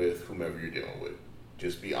with whomever you're dealing with.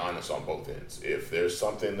 Just be honest on both ends. If there's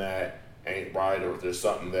something that ain't right, or if there's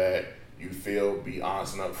something that you feel, be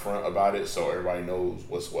honest and upfront about it so everybody knows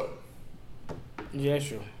what's what. Yeah,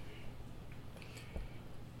 sure.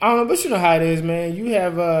 I don't know, but you know how it is, man. You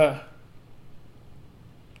have,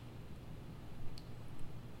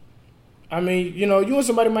 you and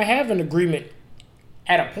somebody might have an agreement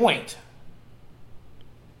at a point.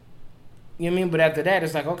 You know what I mean? But after that,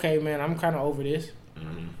 it's like, okay, man, I'm kind of over this.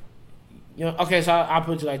 Mm-hmm. Okay, so I'll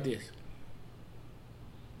put it like this.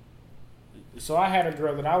 So I had a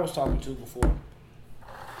girl that I was talking to before.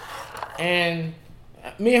 And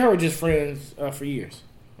me and her were just friends for years,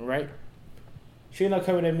 right? She ended up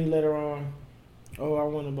coming at me later on. Oh, I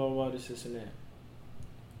want to blah, blah, this and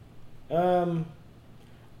that.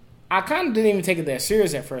 I kind of didn't even take it that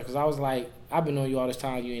serious at first because I was like, I've been knowing you all this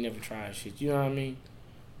time. You ain't never tried shit. You know what I mean?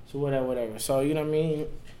 So whatever. So, you know what I mean?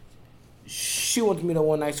 She went to meet up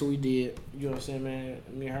one night, so we did. You know what I'm saying, man?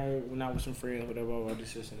 Me and her went out with some friends, whatever, blah, blah,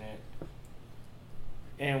 this and that.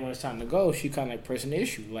 And when it's time to go, she kind of like pressing the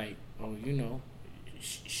issue. Like, oh,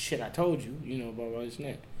 shit, I told you. Blah, blah, this and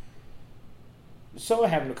that. So it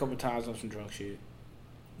happened a couple times on some drunk shit.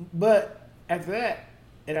 But after that,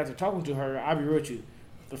 and after talking to her, I'll be real with you.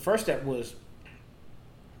 The first step was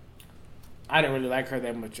I didn't really like her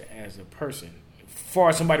that much as a person.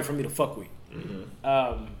 For somebody for me to fuck with. Mm-hmm.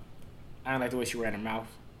 I didn't like the way she ran her mouth.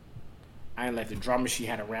 I didn't like the drama she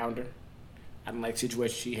had around her. I didn't like the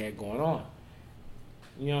situation she had going on.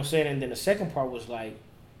 You know what I'm saying? And then the second part was like,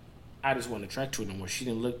 I just wasn't attracted to her no more. She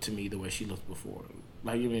didn't look to me the way she looked before.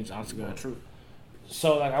 Like, you mean, honestly, going true.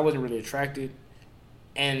 So, like, I wasn't really attracted.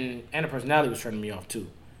 And her personality was turning me off, too.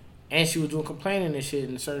 And she was doing complaining and shit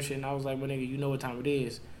and certain shit. And I was like, well, nigga, you know what time it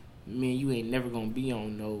is. Me and you ain't never going to be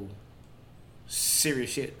on no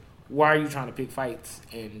serious shit. Why are you trying to pick fights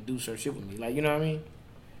and do certain shit with me? Like, you know what I mean?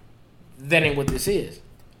 That ain't what this is.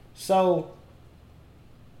 So,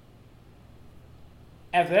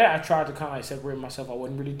 after that, I tried to kind of like separate myself. I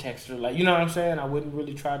wouldn't really text her. Like, you know what I'm saying? I wouldn't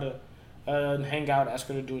really try to hang out, ask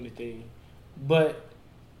her to do anything. But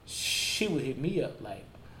she would hit me up like,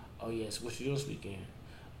 oh, yes, what you doing this weekend?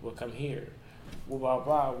 Well, come here. Well, blah,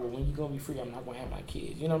 blah. Well, when you going to be free, I'm not going to have my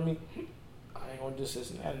kids. You know what I mean? I ain't going to do this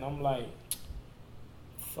and that. And I'm like,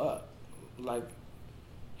 fuck. Like,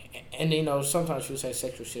 and sometimes she would say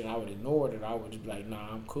sexual shit and I would ignore it. And I would just be like,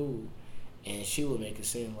 nah, I'm cool. And she would make it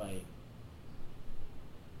seem like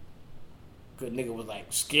a nigga was like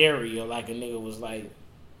scary or like a nigga was like,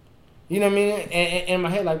 you know what I mean? And in my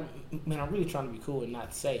head, like, man, I'm really trying to be cool and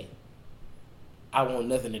not say I want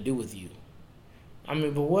nothing to do with you. I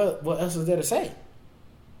mean, but what else is there to say?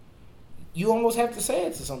 You almost have to say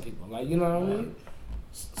it to some people. Like, you know what I mean?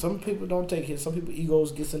 Some people don't take it. Some people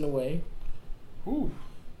egos gets in the way. Ooh.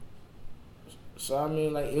 So I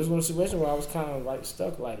mean, like, it was one situation where I was kind of like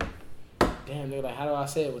stuck, like, damn, nigga, like, how do I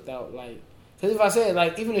say it without like? Because if I say it,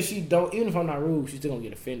 like, even if I'm not rude, she's still gonna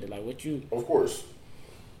get offended. Like, what you? Of course.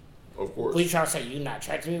 What you trying to say? You not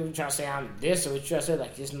attracted to me? What you trying to say I'm this? Or what you trying to say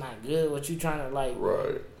like it's not good? What you trying to like?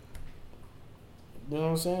 Right. You know what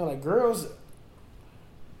I'm saying? Like girls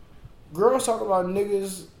talk about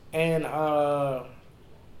niggas and about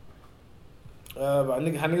how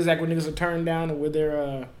niggas act when niggas are turned down or where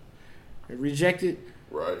they're rejected.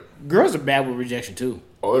 Right. Girls are bad with rejection too.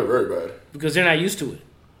 Oh, they're very bad. Because they're not used to it.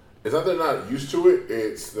 It's not that they're not used to it.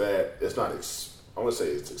 It's that it's not. I'm gonna say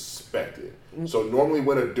it's expected. So normally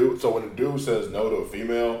when a dude says no to a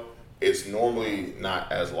female, it's normally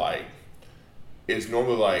not as like. It's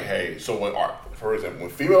normally like, hey. So for example, when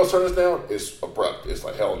females turn us down, it's abrupt. It's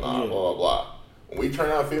like hell nah, blah blah blah. When we turn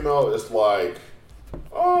down a female, it's like,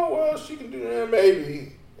 oh well, she can do that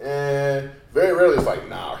maybe. And very rarely it's like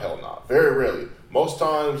nah, hell nah. Very rarely. Most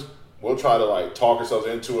times we'll try to like talk ourselves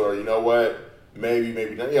into it, or you know what, maybe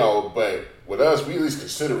not. You know, but with us, we at least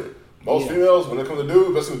consider it. Most females, when it comes to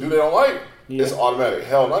dudes, especially a dude they don't like, it's automatic.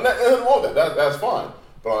 Hell no, nothing wrong with that. That's fine.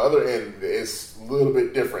 But on the other end, it's a little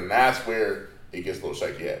bit different. That's where it gets a little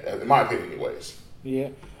shaky at, in my opinion, anyways. Yeah.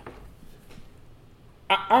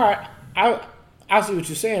 All right. I see what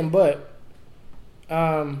you're saying, but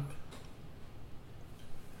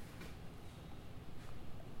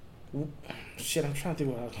shit, I'm trying to think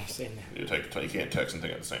what I was gonna say now. You can't text and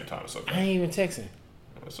think at the same time. It's okay. I ain't even texting.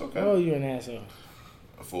 It's okay. Oh, you're an asshole.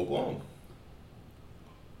 A full blown.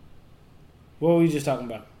 What were we just talking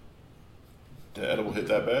about? Did edible hit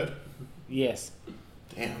that bad? Yes.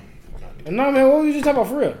 Damn. No, man, what were we just talking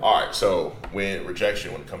about for real? All right, so when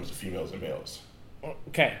it comes to females and males.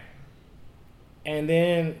 Okay. And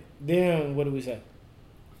then what do we say?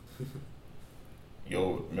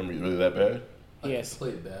 Yo, memory really that bad? Yes. Play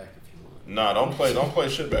it back if you want. Nah, don't play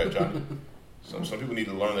shit back, Johnny. Some people need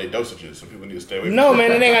to learn their dosages. Some people need to stay away from No, shit man,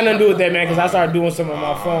 back. it ain't got nothing to do with that, man, because I started doing something on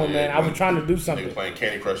my phone, yeah, man. I was trying to do something. Nigga playing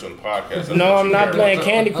Candy Crush on the podcast. That's No, how much I'm you not care playing about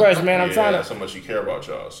Candy y'all. Crush, man. I'm Yeah, trying that's to. how much you care about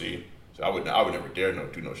y'all. See, so I would never dare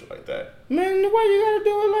do no shit like that. Man, why you gotta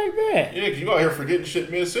do it like that? Yeah, because you out here forgetting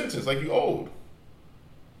shit mid sentence like you old.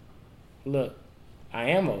 Look, I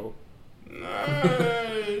am old. Nah,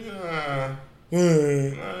 you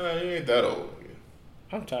ain't that old.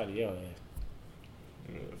 I'm tired of your ass.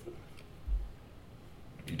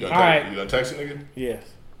 You done, All right. You done texting, nigga? Yes.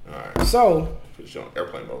 All right. So, Put you on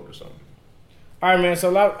airplane mode or something. all right, man.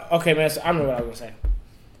 So, okay, man. So I remember what I was gonna say.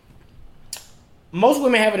 Most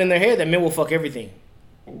women have it in their head that men will fuck everything.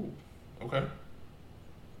 Ooh. Okay.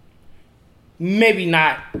 Maybe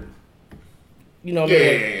not. You know,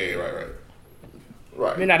 Yeah.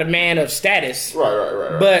 Right. You're not a man of status.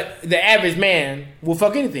 Right. But the average man will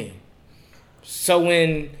fuck anything. So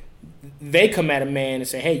when they come at a man and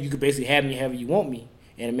say, hey, you could basically have me however you want me,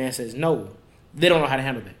 and the man says no, they don't know how to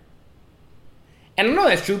handle that. And I know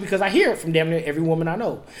that's true because I hear it from damn near every woman I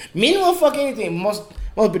know. Men will fuck anything. Most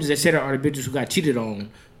bitches that said it are the bitches who got cheated on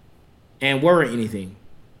and weren't anything.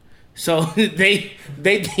 So they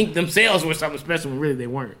think themselves were something special when really they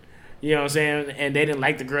weren't. You know what I'm saying? And they didn't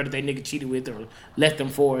like the girl that they nigga cheated with or left them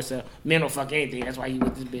for. So men don't fuck anything. That's why he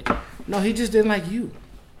with this bitch. No, he just didn't like you.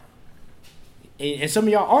 And some of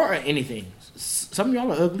y'all are anything. Some of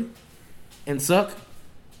y'all are ugly and suck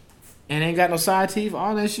and ain't got no side teeth,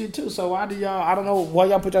 all that shit too. So why do y'all? I don't know why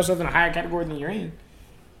y'all put yourself in a higher category than you're in.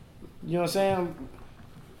 You know what I'm saying?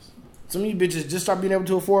 Some of you bitches just start being able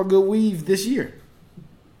to afford a good weave this year.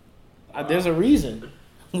 There's a reason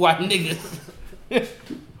why niggas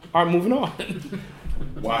are moving on.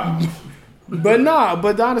 Wow. But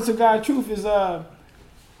the honest to God truth is I'm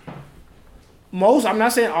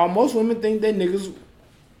not saying all, most women think that niggas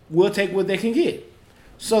will take what they can get.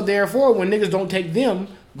 So therefore, when niggas don't take them,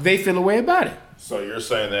 they feel a way about it. So you're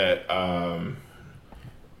saying that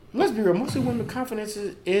Let's be real, most of women's confidence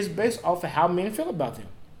is based off of how men feel about them.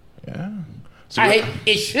 yeah.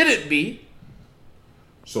 It shouldn't be.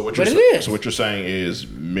 So But it is. So what you're saying is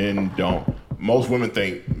most women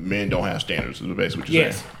think men don't have standards, is basically what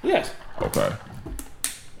you're saying. Yes. Okay.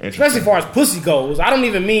 Especially as far as pussy goes. I don't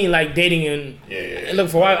even mean like dating and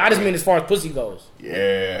looking for a wife. I just mean as far as pussy goes.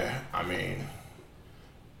 Yeah, I mean,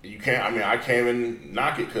 you can't. I mean, I can't even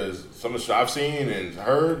knock it because some of the shit I've seen and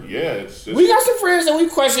heard. Yeah, it's We got some friends that we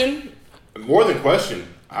question. more than question.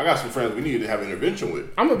 I got some friends we need to have intervention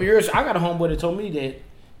with. I'm gonna be real. I got a homeboy that told me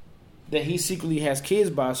that he secretly has kids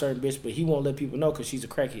by a certain bitch, but he won't let people know because she's a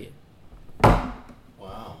crackhead.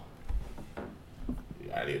 Wow.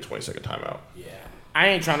 I need a 20-second timeout. Yeah. I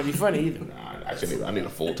ain't trying to be funny either. Nah, I need a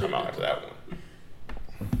full timeout after that one.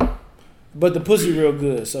 But the pussy real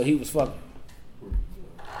good, so he was fucking.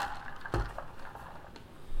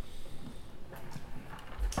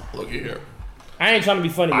 Look here. I ain't trying to be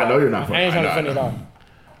funny. I know y'all. you're not funny. I ain't trying to be I funny know.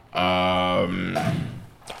 at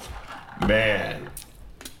all. Man,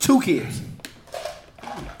 2 kids.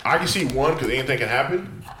 I can see one because anything can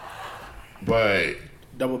happen. But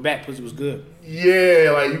Double back pussy was good. yeah,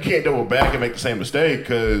 like you can't double back and make the same mistake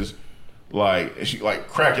because, like, she like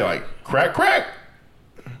crack, you like crack,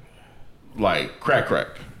 like crack.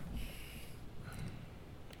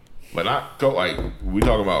 But not go like we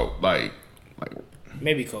talking about like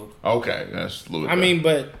Maybe coke. okay, that's a little bit I mean,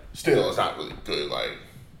 but still it's not really good. Like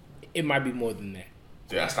it might be more than that.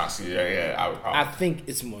 yeah, that's not yeah. I would I probably think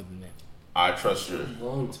it's more than that. I trust your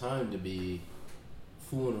Long time to be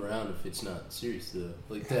fooling around if it's not serious though.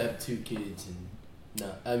 Like to have 2 kids and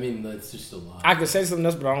not. I mean, that's just a lot. I could say something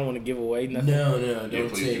else, but I don't want to give away nothing. No, yeah, don't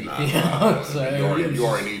please say do not. anything. I'm sorry. You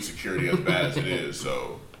already need security as bad as it is.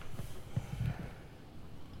 So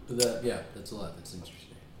But that's a lot. That's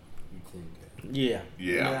interesting. You think? Yeah.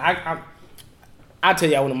 Yeah. I tell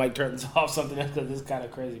y'all when the mic turns off something else because it's kind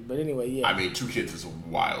of crazy. But anyway, yeah. I mean, 2 kids is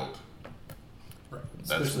wild. Right.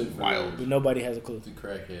 That's Especially for wild. But nobody has a clue. the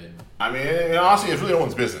crackhead. I mean, and honestly, it's really no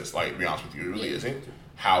one's business. Like, to be honest with you, it really isn't.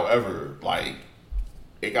 However, like,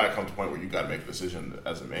 it got to come to a point where you got to make a decision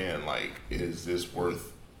as a man. Like, is this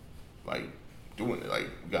worth, like, doing it? Like,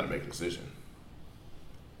 you got to make a decision.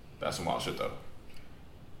 That's some wild shit, though.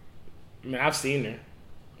 I mean, I've seen her.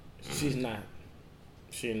 She's not.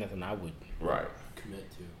 She ain't nothing I would. Right. Commit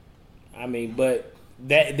to. I mean, but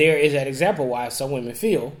that there is that example why some women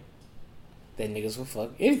feel that niggas will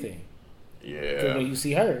fuck anything. Because when Yeah. you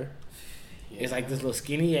see her, it's like this little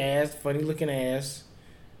skinny ass, funny looking ass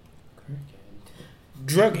Crackhead.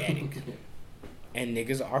 drug addict, and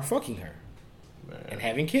niggas are fucking her Man. and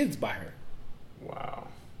having kids by her, Wow.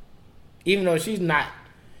 even though she's not.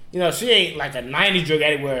 You know, she ain't like a 90s drug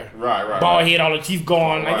addict where Right. bald head, all the teeth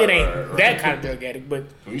gone. Like, it ain't Right. that kind of drug addict. But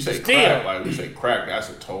When you say still, crack, like, when you say crack, that's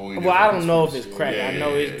a totally well, I different- don't know if it's crack. I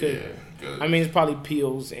know it could. Yeah. Good. I mean, it's probably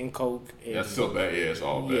pills and coke. And, That's still bad. Yeah, it's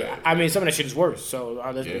all bad. yeah. I mean, some of that shit is worse. So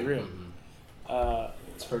let's be Yeah. real.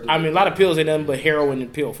 It's hard to I mean, a lot of pills ain't nothing but heroin in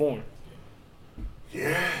pill form.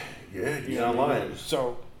 Yeah, you're not lying.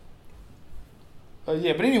 So,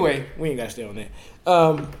 yeah. But anyway, we ain't got to stay on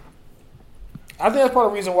that. I think that's part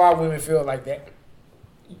of the reason why women feel like that.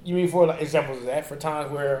 You mean for like, examples of that? For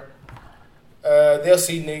times where they'll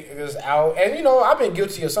see niggas out, and you know, I've been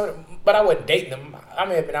guilty of something, but I wasn't dating them. I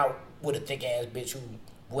may have been out with a thick ass bitch who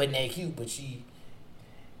wasn't that cute, but she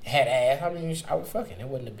had ass. I mean, I was fucking. It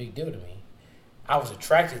wasn't a big deal to me. I was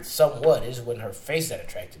attracted somewhat. It just wasn't her face that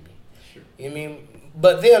attracted me. Sure. You know what I mean?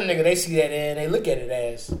 But them nigga, they see that and they look at it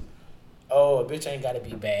as, oh, a bitch ain't got to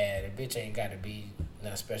be bad. A bitch ain't got to be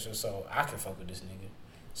nothing special, so I can fuck with this nigga.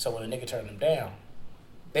 So when a nigga turn them down,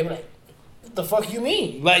 they be like, what the fuck you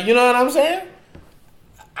mean? Like, you know what I'm saying?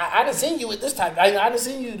 I done seen you with this type. I done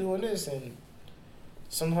seen you doing this, and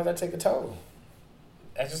sometimes that take a toll.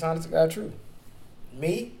 That's just honest to God true.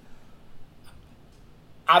 Me,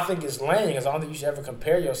 I think it's lame because I don't think you should ever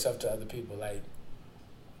compare yourself to other people. Like,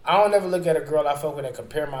 I don't ever look at a girl I fuck with and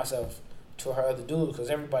compare myself to her other dudes because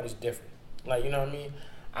everybody's different. Like, you know what I mean?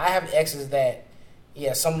 I have exes that,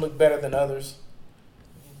 yeah, some look better than others,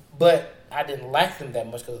 but I didn't like them that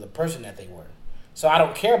much because of the person that they were. So I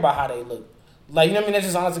don't care about how they look. Like, you know what I mean? That's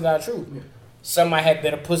just honest to God truth. Yeah. Some might have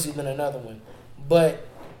better pussy than another one, but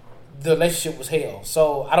the relationship was hell.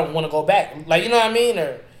 So I don't want to go back. Like, you know what I mean?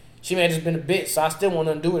 Or she may have just been a bitch, so I still want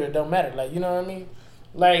to do it. It don't matter. Like, you know what I mean?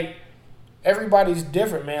 Like, everybody's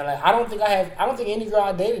different, man. Like, I don't think any girl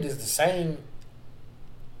I dated is the same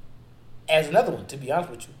as another one, to be honest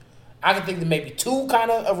with you. I can think that maybe 2 kind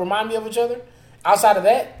of remind me of each other. Outside of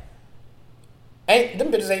that,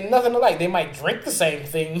 them bitches ain't nothing alike. They might drink the same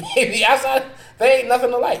thing, maybe. Outside, they ain't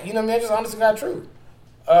nothing alike. You know what I mean? It's just honest to God true.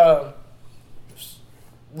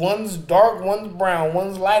 One's dark, one's brown,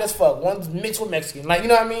 one's light as fuck, one's mixed with Mexican. Like, you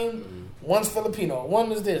know what I mean? Mm-hmm. One's Filipino, one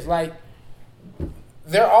is this. Like,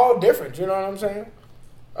 they're all different. You know what I'm saying?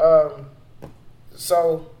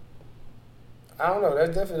 So, I don't know.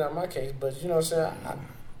 That's definitely not my case. But, you know what I'm saying?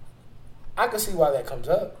 I can see why that comes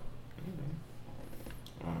up.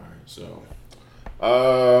 All right, so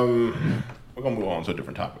we're gonna move on to a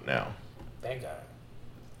different topic now. Thank God.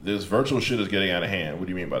 This virtual shit is getting out of hand. What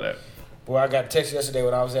do you mean by that? Boy, I got a text yesterday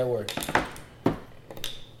when I was at work.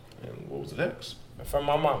 And what was the text? From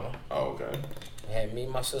my mama. Oh, okay. It had me,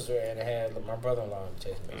 my sister, and it had my brother-in-law in the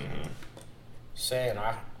text message. Mm-hmm. Saying,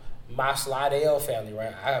 my Slidell family,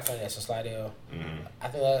 right? I got family that's in Slidell. Mm-hmm. I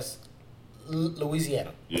think that's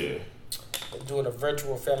Louisiana. Yeah. They're doing a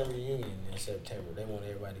virtual family reunion in September. They want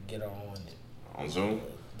everybody to get on On Zoom?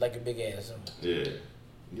 like a big ass Zoom. Yeah.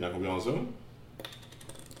 You're not gonna be on Zoom?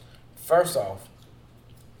 First off,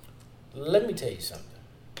 let me tell you something.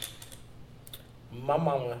 My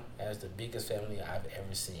mama has the biggest family I've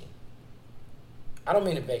ever seen. I don't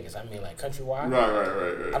mean in Vegas. I mean like countrywide.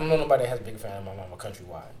 Right. I don't know nobody that has a bigger family than my mama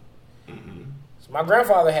countrywide. Mm-hmm. So my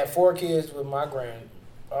grandfather had 4 kids with my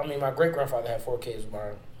great grandfather had 4 kids with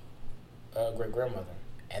my great grandmother,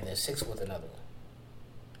 and then 6 with another one.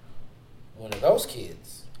 One of those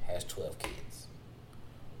kids has 12 kids.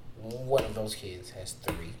 One of those kids has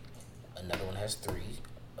 3. Another one has 3.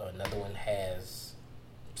 Another one has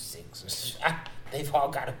 6. They've all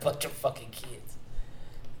got a bunch of fucking kids.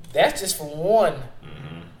 That's just from one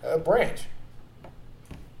branch.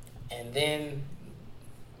 And then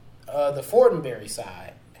the Fortenberry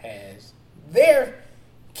side has their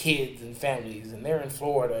kids and families, and they're in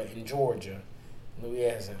Florida, in Georgia,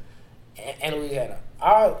 Louisiana, and Louisiana.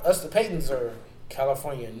 Us, the Paytons, are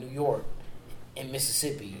California, New York, and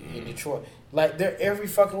Mississippi, and Detroit. Like, they're every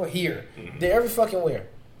fucking where. Here. They're every fucking where.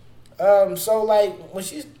 So, like, when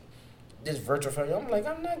she's this virtual family, I'm like,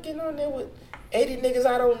 I'm not getting on there with 80 niggas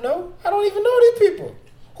I don't know. I don't even know these people.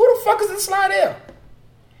 Who the fuck is in Slidell?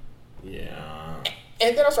 Yeah.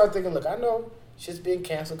 And then I started thinking, look, I know shit's being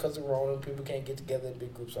canceled because of Rona, people can't get together in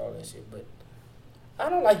big groups, all that shit, but I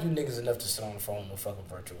don't like you niggas enough to sit on the phone with fucking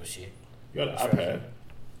virtual shit. You got an iPad.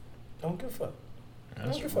 Don't give a fuck.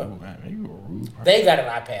 That's Don't give a fuck. rude, man. You a rude person. They got an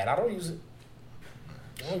iPad. I don't use it.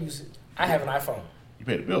 I have an iPhone. You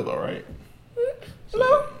pay the bill though, right?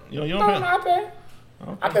 No. You don't No, pay? an iPad.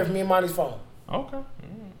 Okay. I pay for me and Monty's phone. Okay.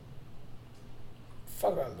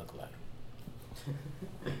 Fuck what I look like.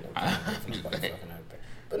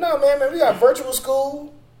 But no, man, we got virtual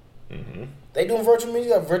school. Mm-hmm. They doing virtual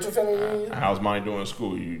meetings. You got virtual family reunions. How's Monty doing in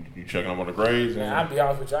school? You checking up on the grades? Man, I'll be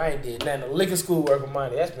honest with you, I ain't did nothing. The liquor school work with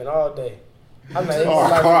Monty. That's been all day. I'm like, hell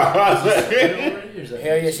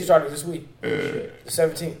yeah, she started this week. The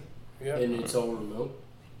 17th. Yeah. And it's all remote.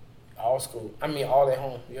 All school. I mean, all at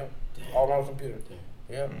home. Yeah. All on computer. Damn.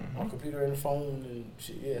 Yeah. On computer and phone and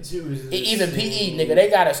shit. Yeah. It was Even PE, nigga. They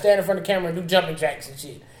gotta stand in front of the camera and do jumping jacks and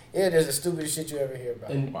shit. Yeah, there's the stupidest shit you ever hear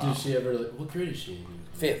about. And did she ever, like, what grade is she in?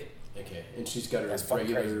 5th. Okay. And she's got her That's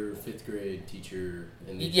fucking regular 5th grade teacher.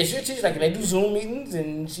 And Yeah, she teaches, like, they do Zoom meetings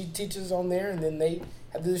and she teaches on there, and then they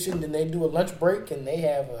have to do this shit, and then they do a lunch break, and they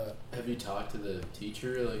have a... Have you talked to the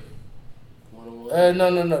teacher, like, one-on-one?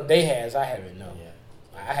 No. They has. I haven't, no. Yeah.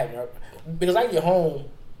 I haven't. Because I get home...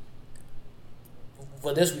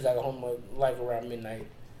 For this week, I got home, like, around midnight.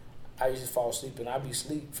 I usually fall asleep, and I'll be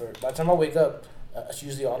asleep for... By the time I wake up, she's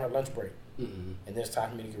usually on her lunch break. Mm-hmm. And then it's time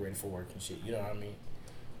for me to get ready for work and shit. You know what I mean?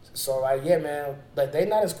 So, like, yeah, man. Like, they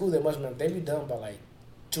not in school that much, man. They be done by, like,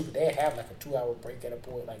 2. They have, like, a 2-hour break at a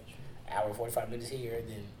point, like, hour, 45 minutes here,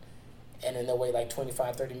 and then they'll wait, like,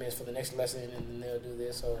 25, 30 minutes for the next lesson, and then they'll do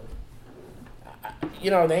this. So, they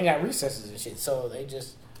ain't got recesses and shit. So, they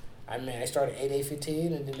just, they start at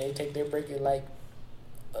 8:15, and then they take their break at, like,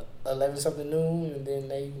 11-something noon, and then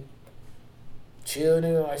they chill,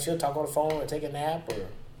 and like, she'll talk on the phone or take a nap or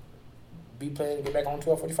be playing and get back on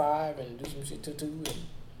 12:45 and do some shit till 2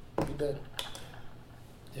 and be done.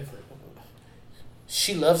 Different.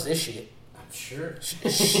 She loves this shit. I'm sure.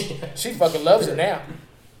 She fucking loves it now.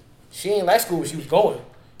 She ain't like school when she was going.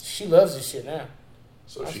 She loves this shit now.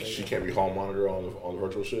 So she can't be hall monitor on the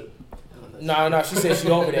virtual shit? No, she said she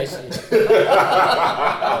over that shit.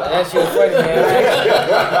 That shit was funny, man.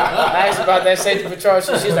 I asked about that safety patrol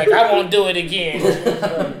shit. She's like, I won't do it again.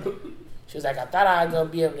 She was like, I thought I was going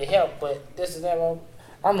to be able to help, but this is that. I don't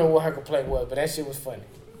remember what her complaint was, but that shit was funny.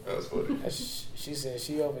 That's funny. She said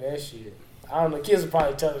she over that shit. I don't know, kids would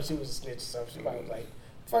probably tell her she was a snitch or something. She probably was like,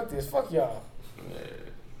 fuck this, fuck y'all.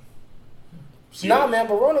 Nah, man,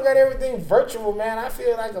 but Rona got everything virtual, man. I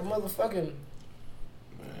feel like a motherfucking...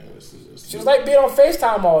 She was like being on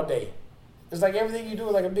FaceTime all day. It's like everything you do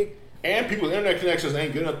is like a big... And people's internet connections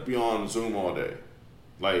ain't good enough to be on Zoom all day.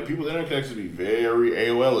 Like, people's internet connections be very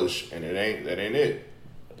AOL-ish, and that ain't it.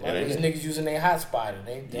 These niggas using their hotspot, and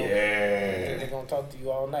yeah. they gonna talk to you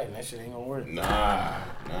all night, and that shit ain't gonna work. Nah.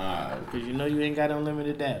 Because you know you ain't got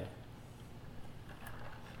unlimited data.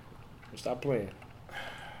 Stop playing.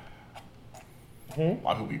 A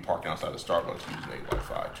lot of people be parking outside of Starbucks using their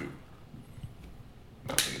Wi-Fi, too.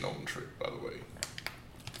 That's a known trick, by the way.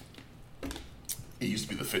 It used to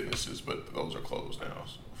be the fitnesses, but those are closed now.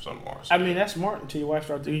 So some are. I mean, that's smart until your wife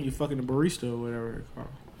starts thinking you fucking a barista or whatever.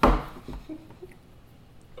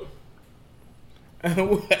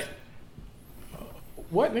 What?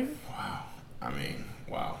 What, nigga? Wow. I mean,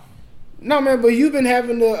 wow. No, man, but you've been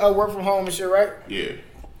having to work from home and shit, right? Yeah.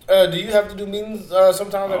 Do you have to do meetings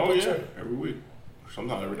sometimes? Oh, yeah. Every week.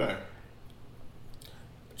 Sometimes every day.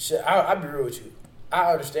 Shit, I'll be real with you.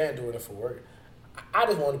 I understand doing it for work. I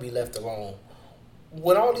just want to be left alone.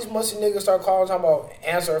 When all these musty niggas start calling, talking about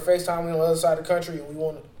answer or FaceTime on the other side of the country, and we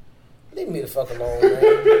want to leave me the fuck alone,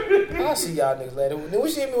 man. I'll see y'all niggas later. Then we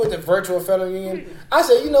see me with the virtual felony in. I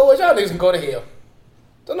said, you know what, y'all niggas can go to hell.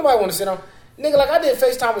 Don't nobody want to sit on. Nigga, like I did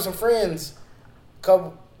FaceTime with some friends a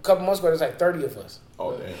couple months ago. There's like 30 of us.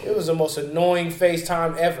 Oh damn! It was the most annoying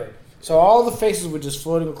FaceTime ever. So all the faces were just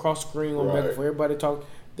floating across the screen on back for everybody to talk.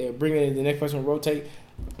 They were bringing in the next person to rotate.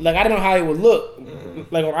 Like I didn't know how it would look,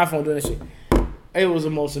 like on iPhone doing that shit. It was the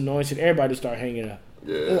most annoying shit. Everybody started hanging up.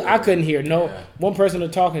 Yeah. I couldn't hear one person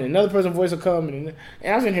was talking, another person's voice would come, and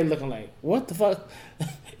I was in here looking like, what the fuck?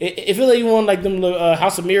 It feels like you want like them little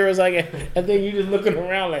House of Mirrors, like, and then you just looking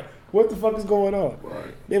around like, what the fuck is going on?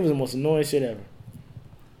 Right. It was the most annoying shit ever.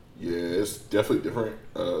 Yeah, it's definitely different.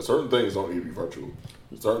 Certain things don't need to be virtual.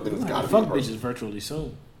 Certain things gotta be fuck virtual. bitches virtually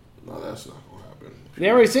soon. No, that's not gonna happen. They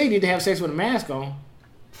already say you need to have sex with a mask on.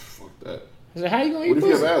 Fuck that. I said, how you gonna eat What if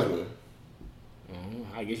you pussy? have asthma?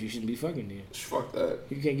 I guess you shouldn't be fucking then. Fuck that.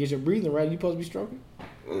 You can't get your breathing right. You supposed to be stroking. I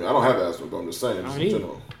mean, I don't have asthma, but I'm just saying. I Just don't in either.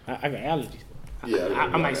 general. I got allergies. Yeah,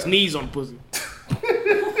 I might sneeze on the pussy.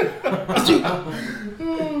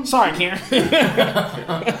 Sorry, Karen.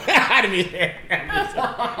 I didn't mean that.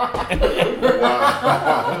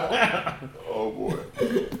 Oh boy.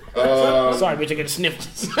 Sorry, bitch. I get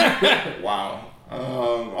sniffles. Wow.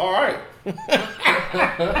 All right.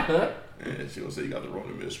 Yeah, she gonna say you got the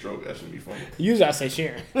Rona mid-stroke. That should be funny. Usually I say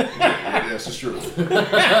Sharon. Yeah, that's true.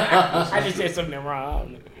 I just said something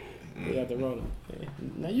wrong. You got the Rona. Yeah.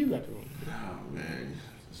 Now you got the Rona. Oh man,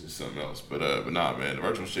 this is something else. But nah, man, the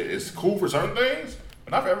virtual shit is cool for certain things,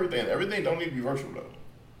 but not for everything. Everything don't need to be virtual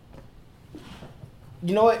though.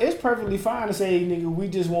 You know what? It's perfectly fine to say, nigga, we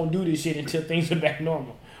just won't do this shit until things are back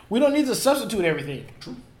normal. We don't need to substitute everything.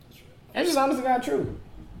 True. That's just honestly not true.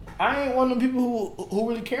 I ain't one of them people who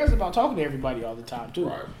really cares about talking to everybody all the time, too.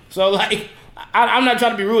 Right. So, like, I'm not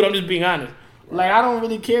trying to be rude. I'm just being honest. Right. Like, I don't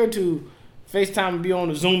really care to FaceTime and be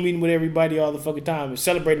on a Zoom meeting with everybody all the fucking time and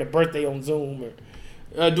celebrating a birthday on Zoom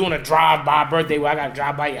or doing a drive-by birthday where I got to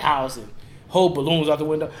drive by your house and hold balloons out the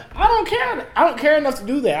window. I don't care. I don't care enough to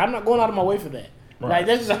do that. I'm not going out of my way for that. Right. Like,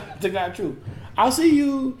 that's just the God truth. I'll see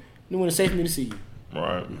you when it's safe for me to see you.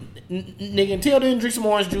 Right. Nigga, until then, drink some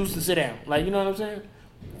orange juice and sit down. Like, you know what I'm saying?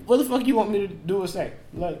 What the fuck you want me to do or say?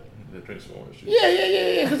 Like, drink some orange juice.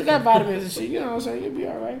 Yeah, because it got vitamins and shit. You know what I'm saying? You'll be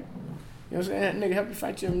all right. You know what I'm saying? That nigga help you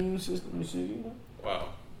fight your immune system and shit, you know? Wow.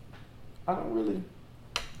 I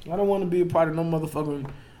don't want to be a part of no motherfucking,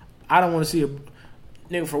 I don't want to see a,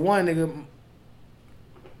 nigga, for one, nigga,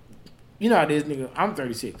 you know how it is, nigga, I'm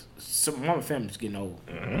 36. So my family's getting old.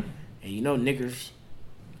 Mm-hmm. And you know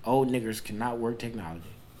old niggers cannot work technology.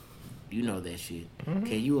 You know that shit. Mm-hmm.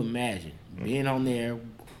 Can you imagine being on there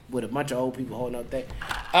with a bunch of old people holding up that?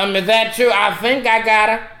 Is that true? I think I got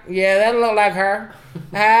her. Yeah, that look like her.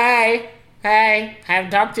 Hey,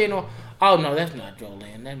 haven't talked to anyone. Oh, no, that's not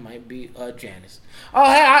Jolene. That might be Janice. Oh,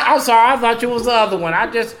 hey, I'm sorry. I thought you was the other one. I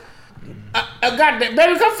got that.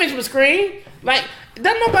 Baby, come fix my screen. Like,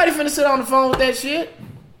 there's nobody finna sit on the phone with that shit.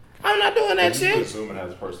 I'm not doing that shit. Assume it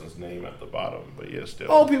has a person's name at the bottom, but yeah,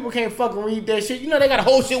 still. Old people can't fucking read that shit. You know they got a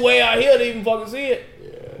whole shit way out here to even fucking see it.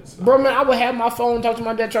 Yeah, bro, man, I would have my phone, talk to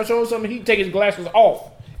my dad, try to show him something. He'd take his glasses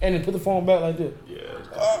off and then put the phone back like this. Yeah.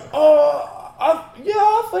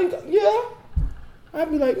 I think.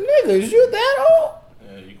 I'd be like, niggas, you that old?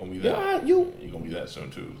 Yeah, you gonna be that. Yeah, you gonna be that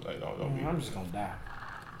soon too. Like, don't be. I'm just gonna die.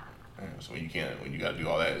 So when you gotta do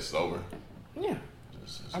all that, it's over. Yeah.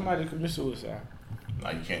 I might have committed suicide. No,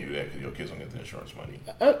 you can't do that because your kids don't get the insurance money.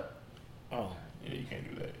 Yeah, you can't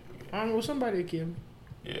do that. I don't know, somebody will kill me.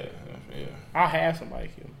 Yeah. I'll have somebody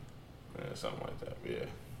kill me. Yeah, something like that.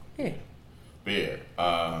 Yeah. But yeah.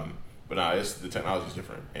 But nah, the technology's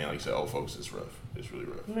different, and like you said, old folks, it's rough. It's really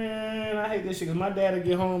rough. Man, I hate this shit because my dad would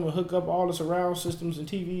get home and hook up all the surround systems and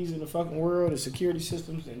TVs in the fucking world and security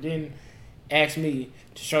systems, and then ask me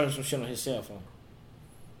to show him some shit on his cell phone.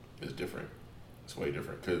 It's different. It's way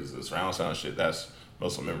different because the surround sound shit, that's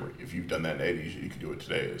muscle memory. If you've done that in the 80s, you can do it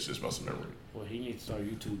today. It's just muscle memory. Well, he needs to start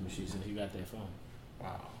YouTube and shit since he got that phone.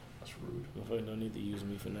 Wow, that's rude. Motherfucker don't need to use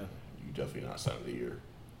me for nothing. You definitely not son of the year.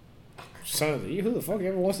 Son of the year? Who the fuck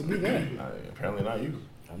ever wants to be that? Apparently not you.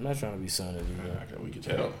 I'm not trying to be son of the year. We can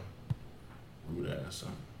tell. Rude ass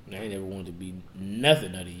son. I ain't never wanted to be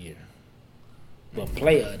nothing of the year. But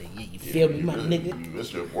player of the year. You feel me, my nigga? You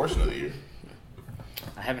missed your abortion of the year.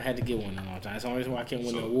 I haven't had to get one in a long time. That's the only reason why I can't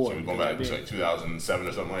win the award. So we're going back to like 2007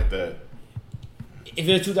 or something like that? If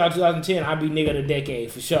it was 2010, I'd be nigga of the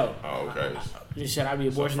decade for sure. Oh, okay. Just said I'd be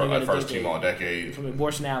abortion nigga of the decade. First team all decade. From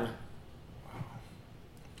Abortion Island.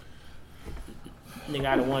 Nigga,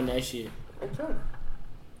 I done won that shit. Okay.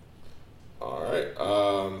 All right.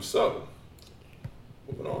 So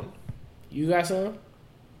moving on. You got some?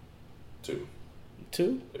 2.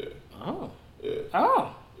 2? Yeah. Oh. Yeah.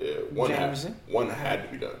 Oh. Yeah. Jefferson? One had to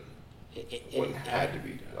be done. One had to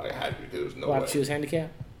be done. Like had to be. There was no Why way. she was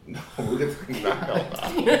handicapped? No, we'll get to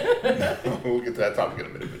we'll get to that topic in a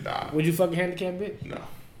minute, but nah. Would you fucking handicap bitch? No.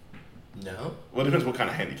 No, Well, it depends what kind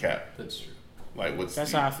of handicap. that's true. Like what's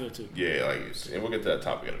That's the, how I feel too. Yeah, like, and we'll get to that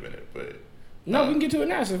topic in a minute, but No, we can get to it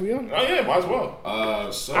now since we on. oh yeah, might as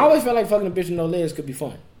well. So I always felt like fucking a bitch with no legs could be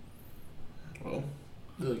fun. well,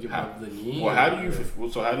 Like how, above the knee. well, how do you or-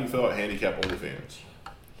 so how do you feel about handicap OnlyFans?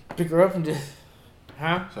 Pick her up and just,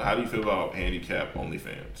 huh? So how do you feel about handicap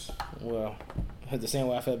OnlyFans? Well, the same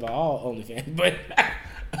way I feel about all OnlyFans,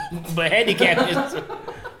 but handicap's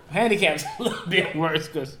a little bit worse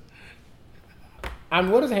because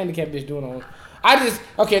what is a handicap bitch doing on?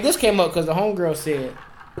 This came up because the homegirl said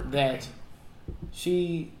that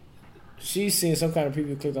she's seen some kind of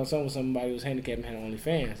preview clicked on somebody who was handicapped and had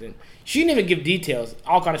OnlyFans, and she didn't even give details.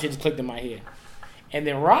 All kind of shit just clicked in my head, and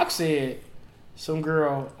then Rock said some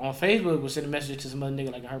girl on Facebook was sending a message to some other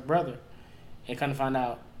nigga like her brother, and kind of find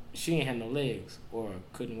out she ain't had no legs or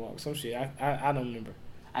couldn't walk. Some shit. I don't remember.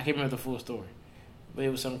 I can't remember the full story, but it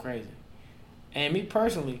was something crazy. And me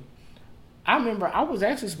personally, I remember I was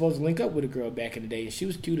actually supposed to link up with a girl back in the day, and she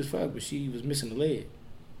was cute as fuck, but she was missing a leg.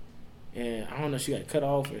 And I don't know if she got cut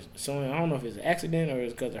off or something. I don't know if it's an accident or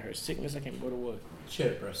it's because of her sickness. I can't remember what it was. She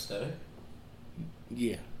had a prosthetic.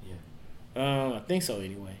 Yeah. Yeah. I think so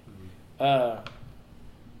anyway. You know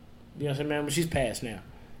what I'm saying, man? But she's passed now.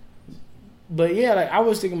 But yeah, like I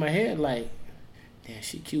was thinking in my head, like, damn,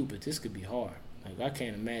 she cute, but this could be hard. Like I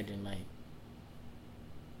can't imagine, like,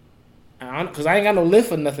 because I ain't got no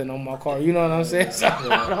lift or nothing on my car. You know what I'm saying? So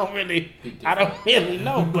I don't really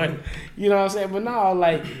know. But you know what I'm saying? But no,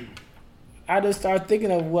 like, I just started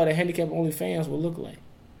thinking of what a handicap OnlyFans would look like,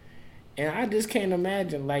 and I just can't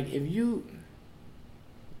imagine, like, if you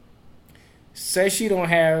say she don't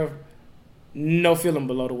have no feeling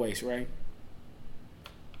below the waist, right?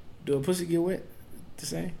 Do a pussy get wet the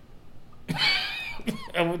same?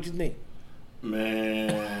 And what you think?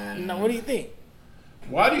 Man, No, what do you think?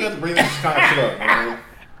 why do you have to bring this kind of shit up, man?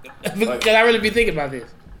 Because I really be thinking about this.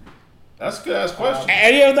 That's a good ass question.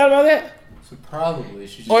 Have you ever thought about that? So probably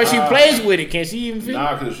she just. Or if she plays with it, can she even feel it?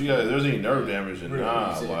 Nah, because if there's any nerve damage, and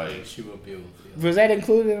Exactly. like, She won't be able to feel. Was that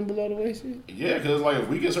included in below the waist shit? yeah, because like if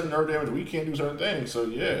we get certain nerve damage, we can't do certain things. So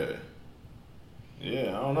yeah,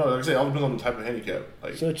 I don't know. Like I said, it all depends on the type of handicap.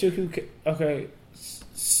 Like, So a chick who okay,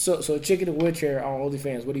 so a chick in a wheelchair on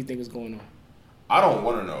OnlyFans, what do you think is going on? I don't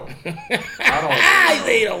want to know. I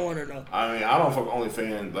say you don't want to know. I mean, I don't fuck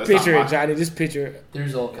OnlyFans. That's Picture not it, my- Johnny. Just picture.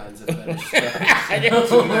 There's all kinds of fetish stuff.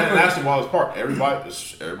 That's the wildest part.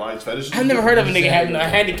 Everybody's fetish. I've never heard of a nigga having a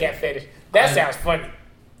handicap fetish. That sounds funny.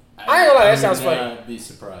 I ain't gonna lie, that sounds funny. I would not be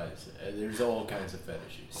surprised. There's all kinds of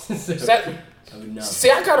fetishes. So That- I would not.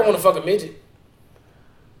 See, I kind of want to fuck a midget.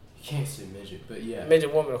 You can't say midget, but yeah.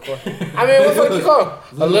 Midget woman, of course. I mean, what the fuck you call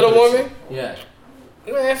her? A little woman? Yeah.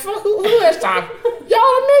 Man, fuck, who has time? Y'all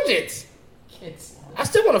are midgets. Kids. I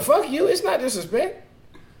still want to fuck you. It's not disrespect.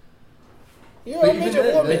 You're But a even midget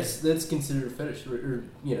that, woman. that's considered a fetish, or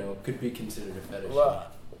you know, could be considered a fetish. Well,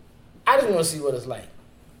 I just want to see what it's like.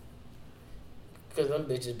 Because them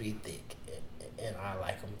bitches be thick. And I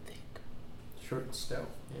like them thick. Short and stout.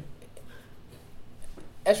 Yeah.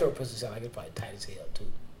 That short pussy sound like it's probably tight as hell, too.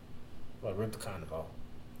 Well, rip the condom off.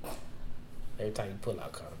 Every time you pull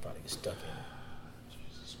out condom, probably get stuck in it.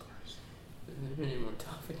 Are there any more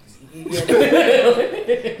topics? You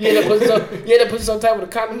had to put some type with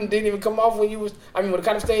a condom didn't even come off when you was. I mean, when the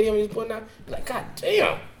condom stayed in when you was putting out. You're like, God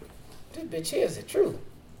damn, this bitch here is the truth.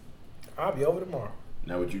 I'll be over tomorrow.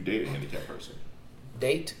 Now, would you date a handicapped person?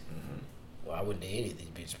 Date? Well, I wouldn't date any of these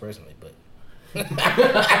bitches personally, but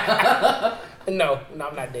no, I'm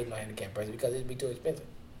not dating no handicapped person because it'd be too expensive.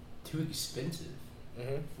 Too expensive.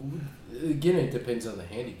 Mm-hmm. Again, it depends on the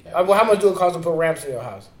handicap. Well, how much do it cost to put ramps in your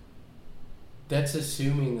house? That's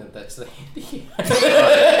assuming that that's the handicap.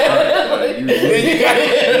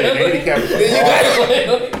 Handicap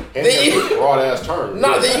is a broad ass term.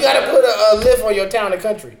 No, then you gotta put a lift on your town and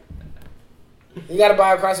country. You gotta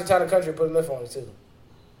buy across the town and country and put a lift on it too.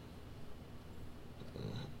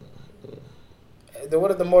 Then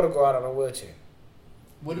what if the motor go out on a wheelchair?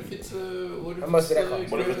 What if it's a? What if How much it's did that a-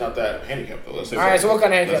 cost? What if it's not that handicap though? Let's say All right, so what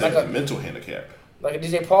kind of let's handicap? say Like it's a- a mental handicap. Like a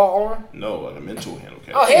DJ Paul arm? No, like a mental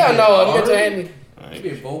handicap. Oh hell no, a mental handicap. Could be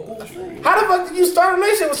a vocal thing. How the fuck did you start a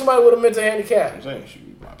relationship with somebody with a mental handicap? I'm saying she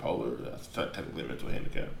be bipolar. That's technically a mental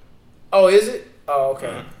handicap. Oh, is it? Oh,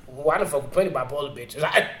 okay. Well, I done fuck with plenty of bipolar bitches.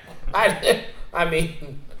 I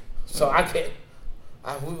mean, so I can't.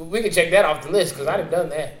 We can check that off the list because I done done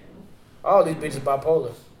that. All these bitches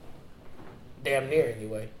bipolar. Damn near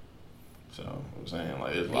anyway. So I'm saying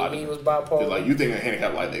like there's a lot He of was bipolar. like you think a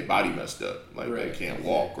handicap like they body messed up, like they can't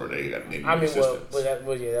walk or they got maybe I mean, assistance. that's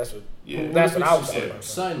what Yeah. that's what I was talking about.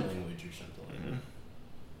 Sign language or something like that.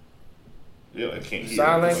 Yeah, like they can't hear,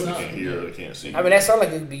 Sign they language? can't hear, they can't see. I mean, that sounds like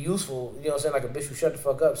it'd be useful. You know what I'm saying? Like a bitch who shut the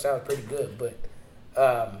fuck up sounds pretty good, but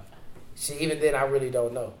see, even then, I really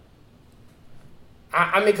don't know.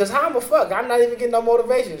 I mean, because how I'm a fuck? I'm not even getting no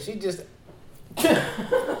motivation. She just.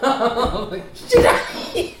 Y'all couldn't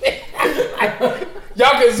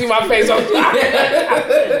see my face on.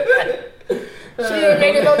 She ain't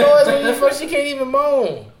making no noise when you first. She can't even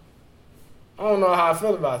moan. I don't know how I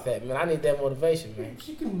feel about that, man. I need that motivation, man.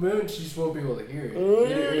 She can moan, she just won't be able to hear it.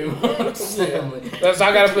 That's how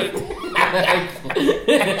I gotta put it.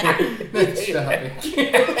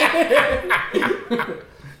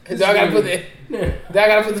 Do I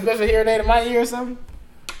gotta put the special hearing aid in my ear or something?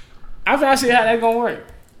 I'm trying to see how that's gonna work.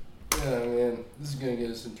 Yeah, man, this is gonna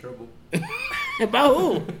get us in trouble. About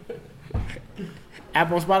who?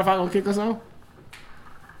 Apple and Spotify gonna kick us off?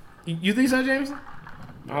 You think so, Jameson?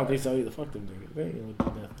 I don't think so either. Fuck them niggas. They ain't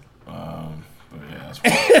gonna do nothing. But yeah, that's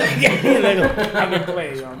I've been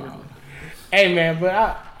playing, y'all. Hey, man, but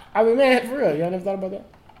I mean, man, for real, y'all never thought about that?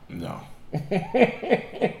 no.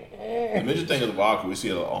 The midget thing is wild because we see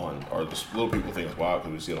it on, or the little people think it's wild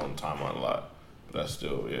because we see it on the timeline a lot. But that's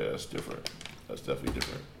still, yeah, that's different. That's definitely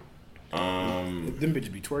different. Them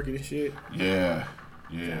bitches be twerking and shit. Yeah.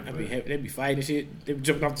 They be fighting and shit. They be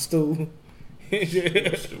jumping off the stool.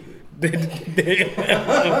 Stupid. they be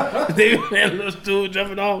that little stool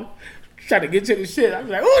jumping off, trying to get to the shit. I was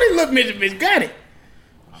like, oh, this little midget bitch got it.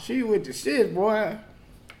 She with the shit, boy.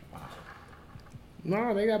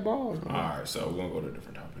 No, they got balls, man. All right, so we're gonna go to a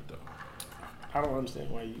different topic though. I don't understand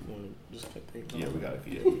why you want to just cut things. Yeah, we got it.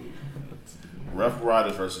 Yeah. Rough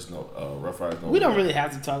Riders versus Rough Riders. We don't really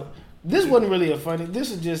have to talk. This wasn't really a funny.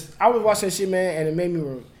 This is just I was watching that shit, man, and it made me. You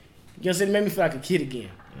know what I'm saying? It made me feel like a kid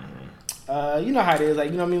again. You know how it is, like,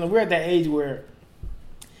 you know what I mean? We're at that age where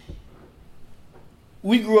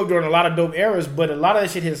we grew up during a lot of dope eras, but a lot of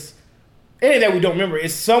that shit has, it ain't that we don't remember,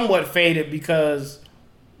 it's somewhat faded because,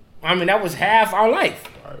 I mean, that was half our life.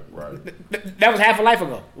 Right. That was half a life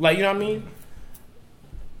ago. Like, you know what I mean?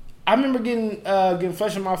 I remember getting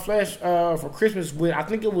Flesh on My Flesh for Christmas with, I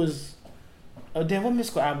think it was, damn, what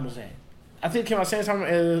Mystical album was that? I think it came out the same time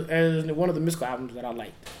as one of the Mystical albums that I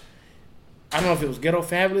liked. I don't know if it was Ghetto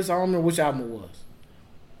Fabulous. I don't remember which album it was.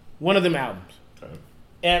 One of them albums. Okay.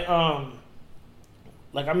 And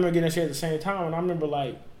like I remember getting that shit at the same time, and I remember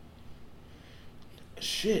like,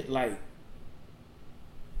 shit, like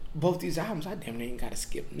both these albums, I damn near ain't gotta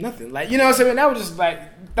skip nothing. Like, you know what I'm saying? That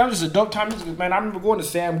was just a dope time music, man. I remember going to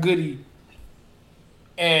Sam Goody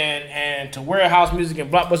and to Warehouse Music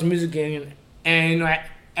and Blockbuster Music and you know,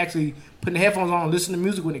 actually putting the headphones on and listening to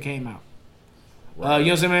music when it came out. Right. You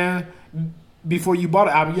know what I'm saying, man? Before you bought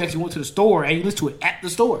an album, you actually went to the store and you listened to it at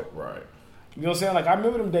the store. Right. You know what I'm saying? Like, I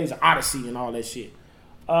remember them days of Odyssey and all that shit.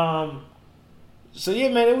 So, yeah,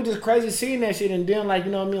 man, it was just crazy seeing that shit. And then, like,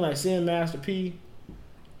 you know what I mean? Like, seeing Master P.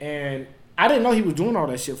 And I didn't know he was doing all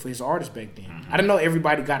that shit for his artists back then. I didn't know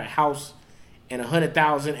everybody got a house and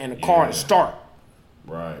 $100,000 and a car to start.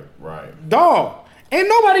 Right. Dog. Ain't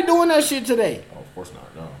nobody doing that shit today. Oh, of course not.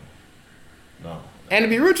 No. And to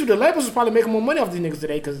be real with you, the labels is probably making more money off these niggas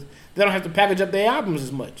today because they don't have to package up their albums as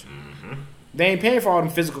much. Mm-hmm. They ain't paying for all them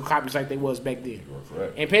physical copies like they was back then. You're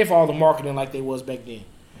correct. Ain't paying for all the marketing like they was back then.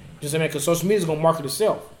 Just saying, because social media's gonna market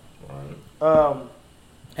itself. Right.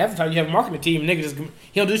 Half the time you have a marketing team, nigga just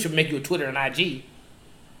he'll do shit, make you a Twitter and IG.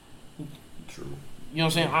 True. You know what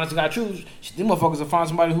I'm saying? Honestly, got true. Them motherfuckers will find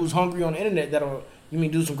somebody who's hungry on the internet that'll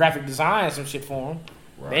do some graphic design and some shit for them.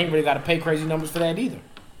 Right. They ain't really got to pay crazy numbers for that either.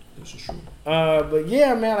 This is true. But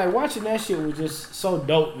yeah, man, like watching that shit was just so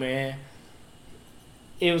dope, man.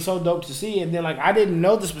 It was so dope to see, and then like I didn't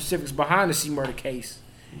know the specifics behind the C Murder case,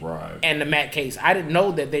 right, and the Matt case. I didn't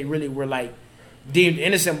know that they really were like deemed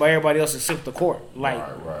innocent by everybody else except the court. Like,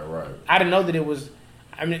 right. I didn't know that it was.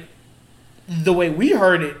 I mean, the way we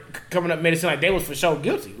heard it coming up made it seem like they was for sure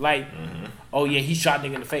guilty. Like, oh yeah, he shot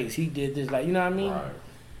nigga in the face. He did this. Like, you know what I mean? Right.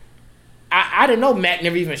 I didn't know Matt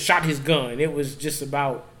never even shot his gun. It was just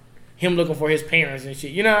about him looking for his parents and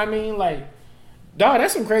shit. You know what I mean? Like, dog,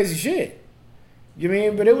 that's some crazy shit. You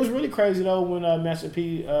mean? But it was really crazy though when Master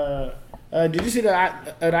P. Did you see the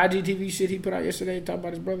IGTV shit he put out yesterday talking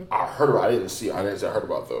about his brother? I heard about it. I didn't see. I heard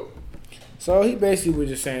about it though. So he basically was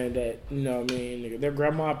just saying that, you know what I mean, nigga, their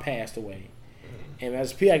grandma passed away. And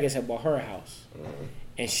Master P, I guess, had bought her a house.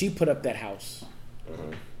 And she put up that house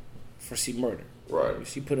for C Murder. Right.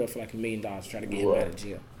 She put it up for like $1 million to try to get him out of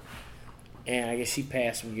jail. And I guess she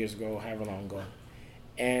passed some years ago, however long ago.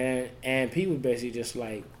 And P was basically just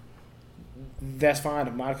like, that's fine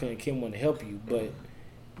if Monica and Kim want to help you, but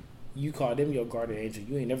you call them your guardian angel.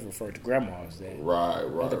 You ain't never referred to grandma as that.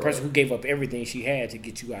 Right. The person who gave up everything she had to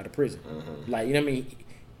get you out of prison. Like, you know what I mean?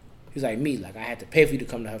 He's like, me, like, I had to pay for you to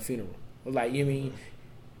come to her funeral. Like, you know what I mean?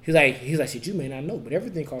 He's like, shit, you may not know, but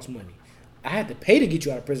everything costs money. I had to pay to get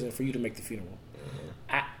you out of prison for you to make the funeral.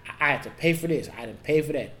 I had to pay for this. I had to pay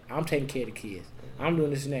for that. I'm taking care of the kids. I'm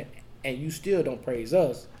doing this and that. And you still don't praise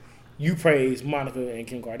us. You praise Monica and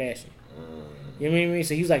Kim Kardashian. You know what I mean?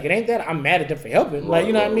 So he's like, it ain't that I'm mad at them for helping. Like,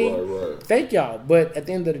 you know what I mean? Right. Thank y'all. But at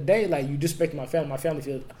the end of the day, like, you disrespect my family.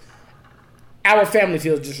 Our family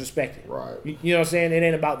feels disrespected. Right. You know what I'm saying? It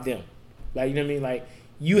ain't about them. Like, you know what I mean? Like,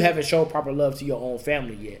 you haven't shown proper love to your own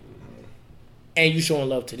family yet. And you showing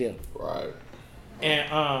love to them. Right.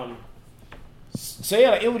 And, so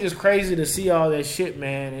yeah, like, it was just crazy to see all that shit,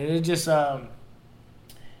 man. And it just, and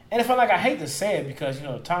it felt like, I hate to say it because, you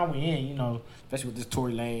know, the time we in, you know, especially with this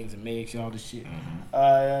Tory Lanez and Megs and all this shit. You know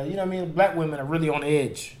what I mean? Black women are really on the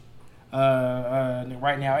edge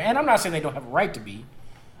right now. And I'm not saying they don't have a right to be.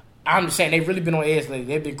 I'm just saying they've really been on the edge lately.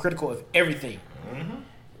 They've been critical of everything.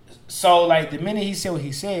 So, like, the minute he said what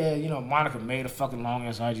he said, you know, Monica made a fucking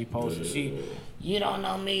long-ass IG post. And she, you don't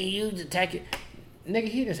know me, you attack it. Nigga,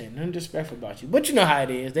 he didn't say nothing disrespectful about you. But you know how it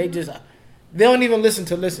is. They don't even listen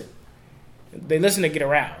to listen. They listen to get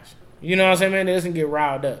aroused. You know what I'm saying, man? They listen to get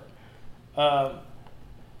riled up.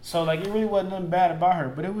 So, like, it really wasn't nothing bad about her.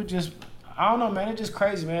 But it was just, I don't know, man. It's just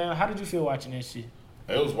crazy, man. How did you feel watching that shit?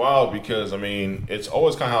 It was wild because, I mean, it's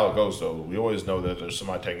always kind of how it goes, though. We always know that there's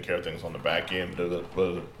somebody taking care of things on the back end, but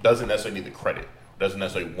doesn't necessarily need the credit. Doesn't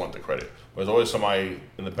necessarily want the credit. But there's always somebody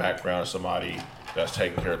in the background, somebody that's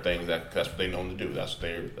taking care of things. That's what they know to do. That's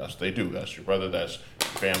what they do. That's your brother. That's your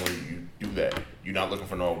family. You do that. You're not looking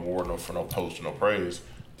for no award, for no post, or no praise.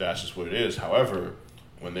 That's just what it is. However,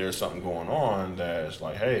 when there's something going on that's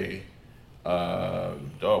like, hey,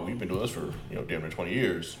 dog, we've been doing this for damn near 20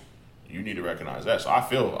 years. You need to recognize that. So I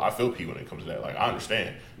feel P when it comes to that. Like, I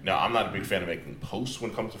understand. Now, I'm not a big fan of making posts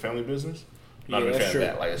when it comes to family business. I'm not a big fan of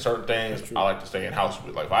that. Like, certain things I like to stay in house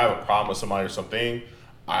with. Like, if I have a problem with somebody or something,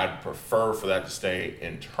 I'd prefer for that to stay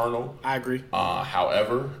internal. I agree.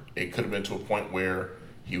 However, it could have been to a point where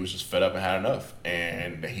he was just fed up and had enough,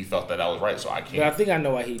 and he felt that was right. So I can't. But I think I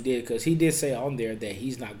know why he did, because he did say on there that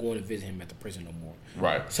he's not going to visit him at the prison no more.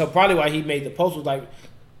 Right. So probably why he made the post was like,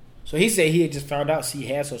 so he said he had just found out he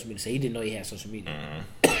had social media. So he didn't know he had social media.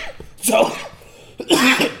 So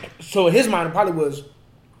in his mind, it probably was,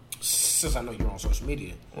 since I know you're on social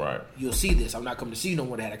media, right, you'll see this. I'm not coming to see you no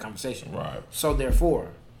more to have that conversation. Right. So therefore,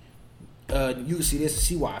 you can see this and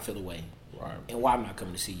see why I feel the way. Right. And why I'm not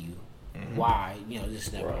coming to see you. Why, this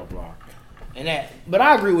and that, blah, blah. And that, but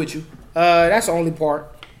I agree with you. That's the only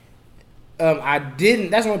part. That's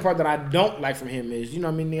the only part that I don't like from him is,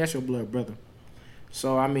 that's your blood brother.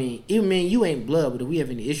 So, even you ain't blood, but if we have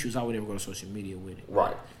any issues, I would never go to social media with it.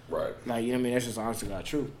 Right. Like, that's just honest to God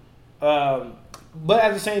truth. But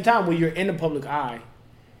at the same time, when you're in the public eye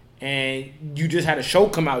and you just had a show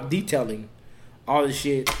come out detailing all this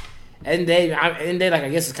shit, and I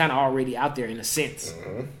guess it's kind of already out there in a sense.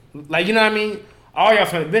 Like, you know what I mean? All y'all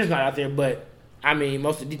family business not out there, but,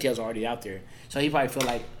 most of the details are already out there. So he probably feel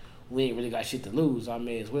like we ain't really got shit to lose. I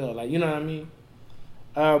may as well. Like, you know what I mean?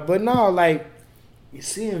 But no, like, you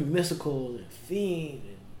seeing Mystical and Fiend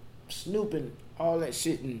and Snoop and all that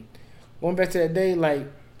shit, and going back to that day, like,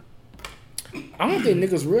 I don't think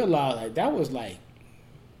niggas realize, like, that was like,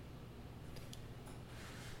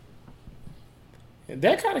 and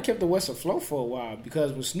that kind of kept the West afloat for a while,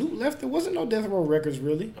 because when Snoop left, there wasn't no Death Row Records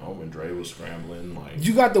really. Oh, when Dre was scrambling, like,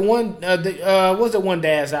 you got the one, what's the one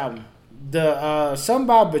Daz album? The something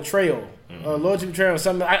about betrayal, Loyalty Betrayal,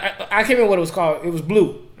 something. I can't remember what it was called. It was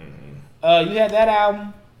Blue. You had that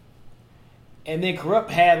album, and then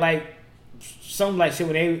Corrupt had like some like shit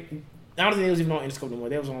when I don't think they was even on Interscope no more.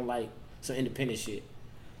 They was on like some independent shit.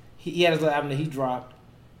 He had his little album that he dropped,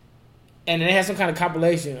 and then they had some kind of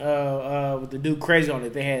compilation with the dude Crazy on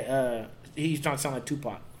it. They had he was trying to sound like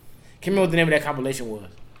Tupac. Can't remember what the name of that compilation was.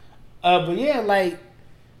 But yeah, like,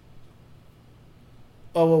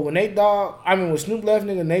 when Nate Dogg, when Snoop left,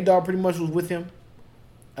 nigga, Nate Dogg pretty much was with him.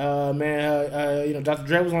 Dr.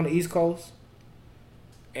 Dre was on the East Coast,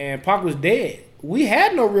 and Pac was dead. We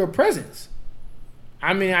had no real presence.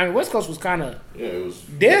 West Coast was kind of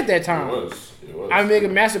dead at that time. It was.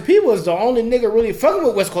 Master P was the only nigga really fucking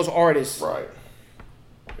with West Coast artists. Right.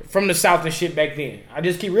 from the South and shit back then. I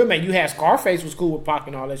just keep real, man. You had Scarface was cool with Pac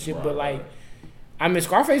and all that shit, but like, I mean,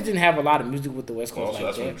 Scarface didn't have a lot of music with the West Coast. Also, like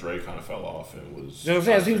that's that. when Dre kind of fell off and was. You know what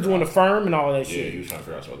I'm saying? He was doing the Firm and all that shit. Yeah, he was trying to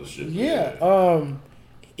figure out some other shit. Yeah.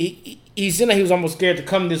 He seemed like he was almost scared to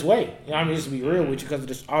come this way. You know what I mean? Just to be real with you,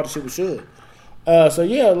 because all the shit was Suge. So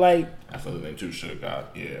yeah, like. That's the other thing too. Suge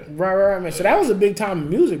got Right, man. So that was a big time in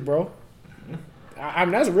music, bro. I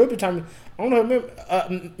mean, that's a real big time. I don't know.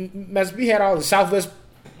 Remember, Master P had all the Southwest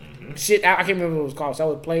shit. I can't remember what it was called.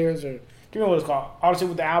 Southwest Players, or I can't remember what it's called. All the shit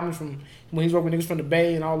with the albums from when he's working with niggas from the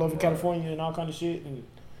Bay and all over California and all kind of shit. And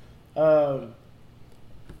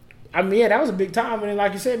I mean, yeah, that was a big time. And then,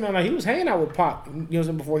 like you said, man, like he was hanging out with Pac, you know what I'm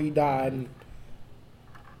saying, before he died and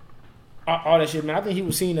all that shit, man. I think he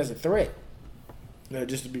was seen as a threat.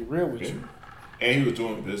 Just to be real with you. And he was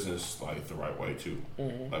doing business like the right way too.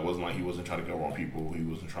 Like, it wasn't like he wasn't trying to go wrong people. He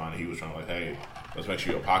was trying like, hey, let's make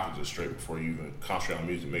sure your pockets are straight before you even concentrate on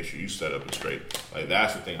music. Make sure you set up and straight. Like,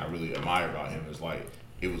 that's the thing I really admire about him, is like,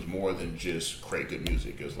 it was more than just create good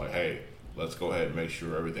music. It was like, hey, let's go ahead and make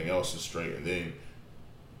sure everything else is straight, and then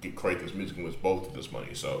create this music with both of this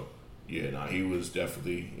money. So yeah, he was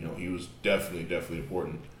definitely, definitely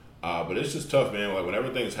important. But it's just tough, man. Like, when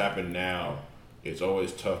everything's happened now, it's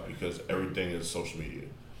always tough because everything is social media.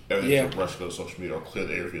 Everything's a rush to go to social media or clear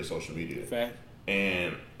the air via social media. Fact.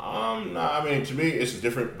 And I mean, to me, it's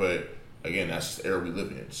different, but again, that's the era we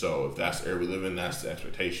live in. So if that's the era we live in, that's the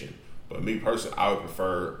expectation. But me personally, I would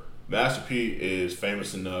prefer Master P is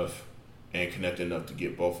famous enough and connected enough to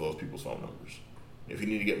get both of those people's phone numbers. If he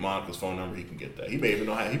need to get Monica's phone number, he can get that. He may even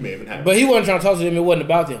have it. But he wasn't trying to talk to them. It wasn't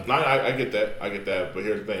about them. No, I get that. But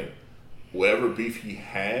here's the thing: whatever beef he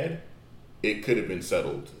had, it could have been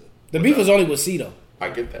settled. The beef was only with C, though. I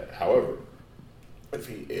get that. However, if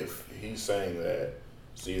he's saying that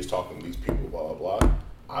C is talking to these people, blah blah blah,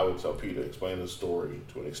 I would tell P to explain the story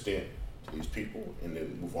to an extent to these people and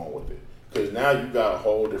then move on with it. Because now you got a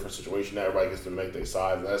whole different situation. Now everybody gets to make their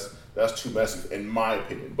side. That's too messy, in my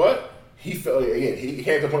opinion. But he felt, again, he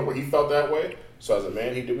came to the point where he felt that way. So as a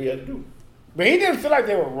man, he did what he had to do. But he didn't feel like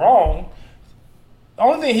they were wrong. The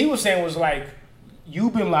only thing he was saying was like,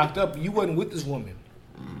 you've been locked up. You wasn't with this woman.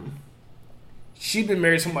 She been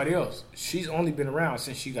married to somebody else. She's only been around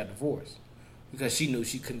since she got divorced because she knew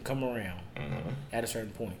she couldn't come around at a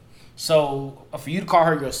certain point. So for you to call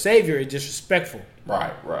her your savior is disrespectful.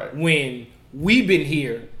 Right. When we've been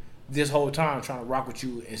here this whole time trying to rock with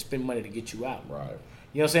you and spend money to get you out. Right.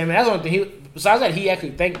 You know what I'm saying? Man, that's the only thing. Besides that, he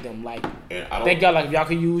actually thanked them. Like, thank y'all. Like, if y'all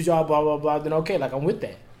can use y'all, blah blah blah. Then okay, like I'm with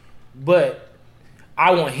that. But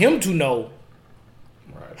I want him to know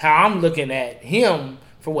how I'm looking at him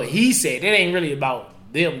for what he said. It ain't really about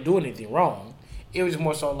them doing anything wrong. It was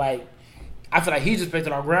more so like, I feel like he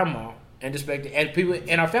disrespected our grandma and people,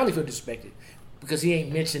 and our family feel disrespected because he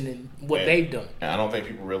ain't mentioning what they've done. And I don't think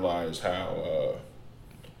people realize how,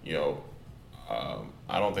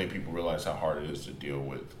 I don't think people realize how hard it is to deal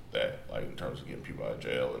with that, like in terms of getting people out of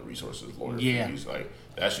jail and resources, lawyers, fees, like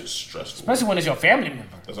that's just stressful. Especially when it's your family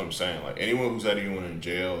member. That's what I'm saying. Like anyone who's had anyone in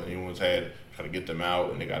jail, anyone's had trying to get them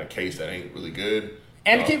out, and they got a case that ain't really good.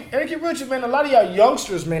 And keep Richard, man, a lot of y'all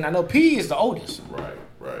youngsters, man, I know P is the oldest.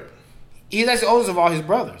 Right. He's actually the oldest of all his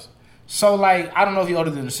brothers. So, like, I don't know if he's older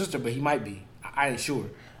than his sister, but he might be. I ain't sure.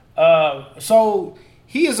 So,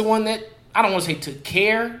 he is the one that, I don't want to say took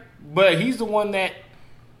care, but he's the one that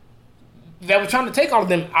was trying to take all of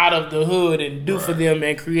them out of the hood and do for them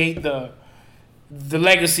and create the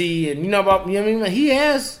legacy. And, you know what I mean? He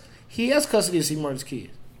has custody of C. Murder's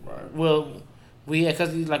kids. Right. Well, we had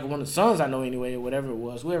custody like one of the sons I know anyway, or whatever it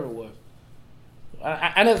was, whoever it was.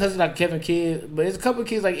 I know custody like Kevin Kidd, but it's a couple of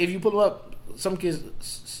kids, like if you pull up, some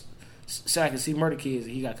kids say I can see murder kids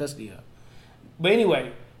that he got custody of. But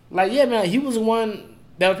anyway, like yeah, man, he was the one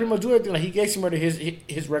that was pretty much doing everything. Like he gave C Murder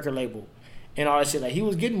his record label and all that shit. Like he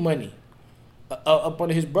was getting money up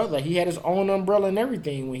under his brother. Like, he had his own umbrella and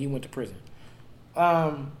everything when he went to prison.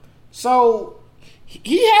 So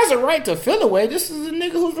he has a right to feel away. This is a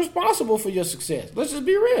nigga who's responsible for your success. Let's just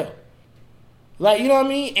be real. Like, you know what I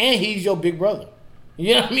mean? And he's your big brother.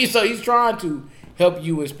 You know what I mean? So he's trying to help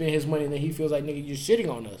you and spend his money, and then he feels like, nigga, you're shitting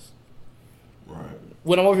on us. Right.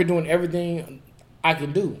 When I'm over here doing everything I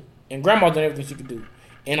can do. And grandma done everything she could do.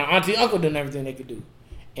 And our auntie and uncle done everything they could do.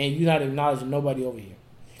 And you're not acknowledging nobody over here.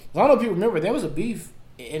 I don't know if you remember, there was a beef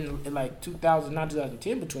in like 2009,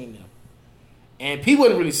 2010 between them. And P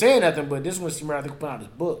wasn't really saying nothing, but this one, I think, put out his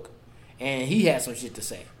book. And he had some shit to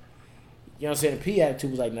say. You know what I'm saying? The P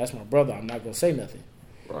attitude was like, no, that's my brother. I'm not going to say nothing.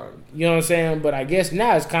 Right. You know what I'm saying? But I guess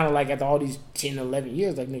now it's kind of like after all these 10, 11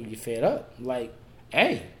 years, like, nigga, you fed up. Like,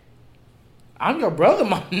 hey, I'm your brother,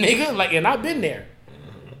 my nigga. Like, and I've been there.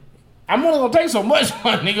 I'm only gonna take so much,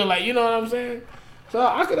 my nigga. Like, you know what I'm saying? So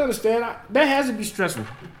I could understand. That has to be stressful.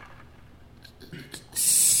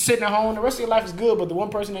 Sitting at home, the rest of your life is good, but the one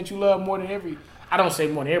person that you love more than I don't say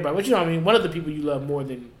more than everybody, but you know what I mean? One of the people you love more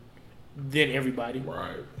than everybody.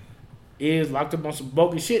 Right. Is locked up on some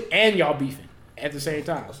bogus shit and y'all beefing at the same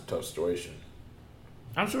time. That's a tough situation.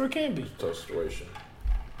 I'm sure it can be. It's a tough situation.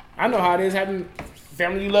 I know how it is having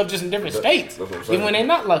family you love just in different states. That's what I'm saying. Even when they're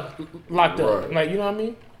not locked up. Right. Like, you know what I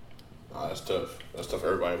mean? Nah, that's tough. That's tough for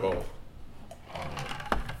everybody involved.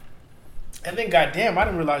 And then, goddamn, I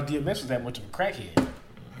didn't realize DMX was that much of a crackhead.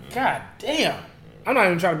 God damn. I'm not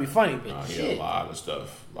even trying to be funny, but Nah, he shit. had a lot of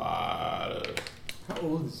stuff. How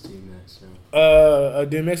old is DMX now?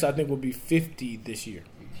 DMX, I think, will be 50 this year.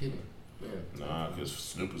 You kidding? Yeah. Nah, because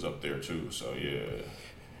Snoop is up there too. So yeah.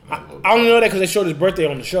 I only know that because they showed his birthday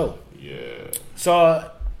on the show. Yeah.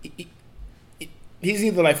 So he's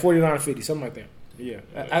either like 49 or 50, something like that. Yeah.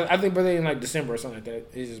 I think birthday in like December or something like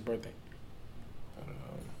that is his birthday.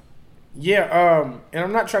 Yeah, and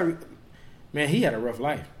I'm not trying to... Man, he had a rough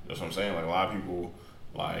life. That's what I'm saying. Like a lot of people,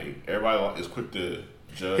 like everybody is quick to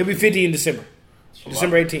judge. He'll be 50 in December.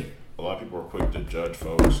 December 18th. A lot of people are quick to judge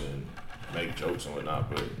folks and make jokes and whatnot,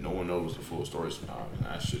 but no one knows the full story sometimes. And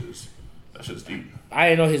that shit's deep. I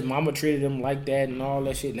didn't know his mama treated him like that and all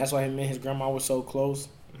that shit. And that's why him and his grandma were so close.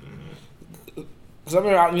 Because I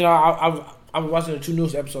remember, you know, I was watching the 2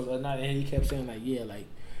 news episodes the other night, and he kept saying like, yeah, like,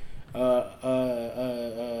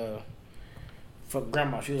 for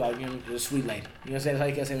grandma, she was like, you know, the sweet lady. You know what I'm saying? That's how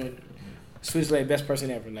he kept saying, sweetest lady, best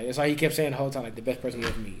person ever. Like, that's how he kept saying the whole time, like, the best person you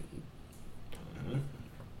ever meet.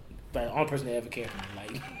 Like, the only person that ever cared for me.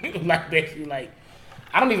 Like, like, basically, like,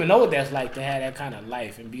 I don't even know what that's like to have that kind of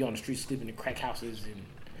life and be on the streets sleeping in crack houses. And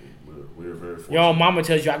We're very fortunate. your own mama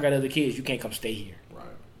tells you I got other kids, you can't come stay here. Right.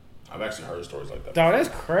 I've actually heard stories like that. Dog, that's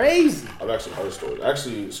crazy. I've actually heard stories.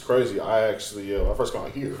 Actually, it's crazy. When I first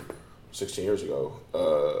got here 16 years ago,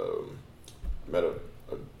 met a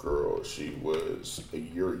girl. She was a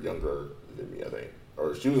year younger than me, I think.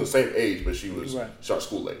 Or she was the same age, but she was shot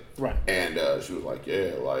school late. Right. And she was like,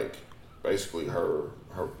 yeah, like basically her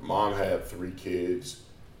mom had 3 kids,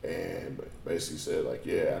 and basically said like,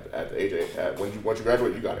 yeah, at the age of once you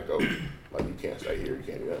graduate, you gotta go. Like you can't stay here, you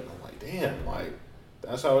can't do that. And I'm like, damn, like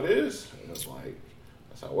that's how it is. And it's like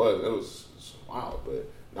that's how it was. It was wild, but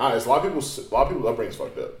nah, it's a lot of people's upbringing's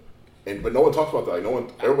fucked up, but no one talks about that. Like no one,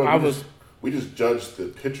 everyone. We just judge the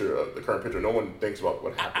current picture. No one thinks about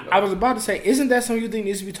what happened. I was about to say, isn't that something you think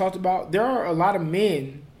needs to be talked about? There are a lot of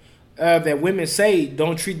men that women say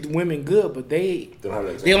don't treat the women good, but they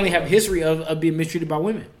only have history of being mistreated by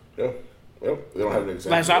women. Yeah, yep. They don't have an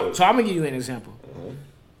example. Like, so I'm gonna give you an example. Mm-hmm.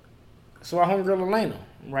 So our homegirl Elena,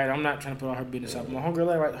 right? I'm not trying to put all her business out. My homegirl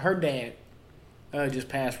Elena, right? Her dad just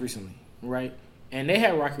passed recently, right? And they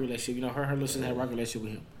had a rocky relationship. You know, her and her sister had a rocky relationship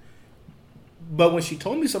with him. But when she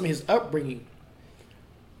told me some of his upbringing,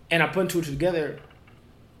 and I put 2 together,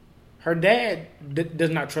 her dad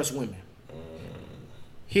does not trust women.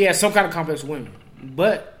 He has some kind of complex with women,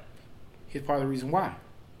 but here's part of the reason why.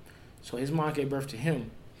 So his mom gave birth to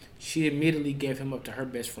him. She immediately gave him up to her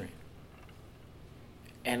best friend,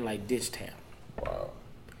 and like ditched him. Wow.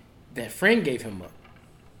 That friend gave him up.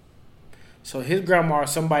 So his grandma or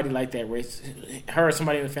somebody like that raised her, or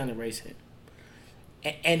somebody in the family raised him.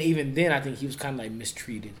 And even then, I think he was kind of like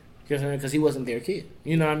mistreated. You know what I mean? Because he wasn't their kid.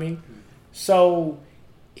 You know what I mean? So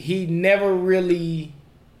he never really...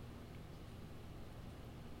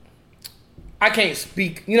 I can't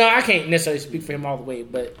speak... You know, I can't necessarily speak for him all the way,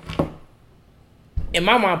 but in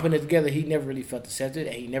my mind, putting it together, he never really felt accepted,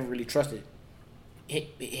 and he never really trusted. He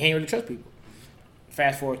ain't really trust people.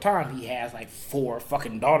 Fast forward time, he has like 4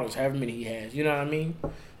 fucking daughters, however many he has. You know what I mean?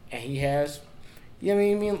 And he has... You know what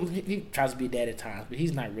I mean? He tries to be a dad at times, but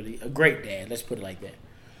he's not really a great dad. Let's put it like that.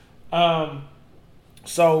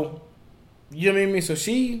 So, you know what I mean? So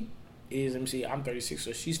she is, let me see, I'm 36,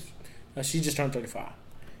 so she just turned 35. You know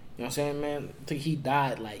what I'm saying, man? I think he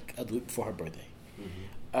died like a week before her birthday.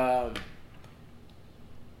 Mm-hmm.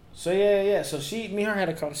 So yeah. So me and her had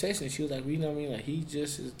a conversation. She was like, well, you know what I mean? Like, he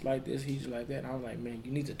just is like this, he's like that. And I was like, man,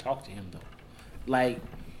 you need to talk to him though. Like,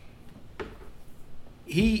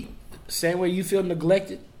 same way you feel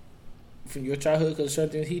neglected from your childhood because of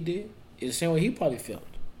certain things he did, is the same way he probably felt.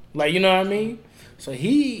 Like, you know what I mean? So I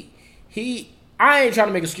ain't trying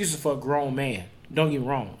to make excuses for a grown man. Don't get me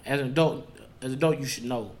wrong. As an adult, you should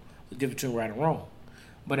know the difference between right and wrong.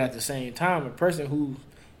 But at the same time, a person who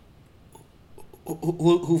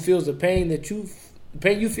feels the pain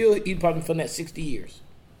you feel, he probably feeling that 60 years.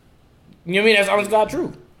 You know what I mean? That's honest God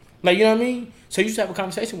truth. Like, you know what I mean? So you just have a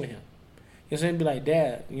conversation with him. You know what I'm saying? Be like,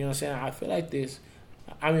 Dad, you know what I'm saying? I feel like this.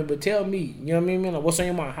 I mean, but tell me, you know what I mean? Like, what's on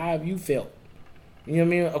your mind? How have you felt? You know what I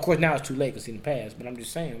mean? Of course, now it's too late because in the past. But I'm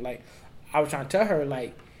just saying, like, I was trying to tell her,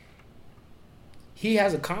 like, he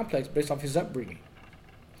has a complex based off his upbringing.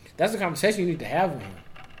 That's the conversation you need to have with him.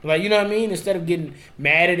 Like, you know what I mean? Instead of getting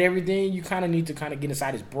mad at everything, you kind of need to kind of get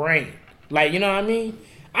inside his brain. Like, you know what I mean?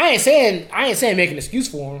 I ain't saying make an excuse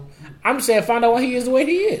for him. I'm just saying find out why he is the way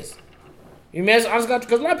he is. You mean?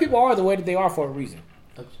 Because a lot of people are the way that they are for a reason.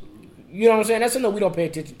 Absolutely. You know what I'm saying? That's something we don't pay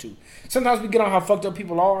attention to. Sometimes we get on how fucked up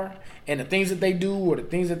people are and the things that they do or the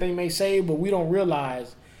things that they may say, but we don't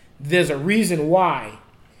realize there's a reason why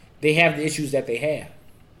they have the issues that they have.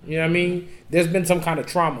 You know what I mean? There's been some kind of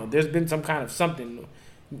trauma. There's been some kind of something.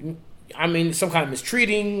 I mean, some kind of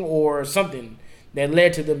mistreating or something that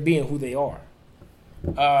led to them being who they are.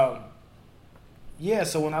 Yeah,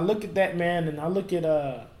 so when I look at that, man, and I look at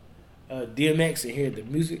DMX and hear the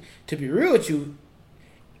music, to be real with you,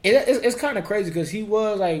 it's kind of crazy because he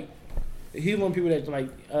was one of the people that, like,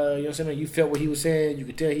 you know what I'm saying, you felt what he was saying. You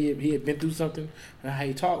could tell he had been through something, how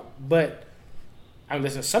he talked. But, I mean,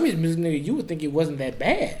 listen, some of his music, nigga, you would think it wasn't that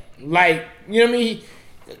bad. Like, you know what I mean?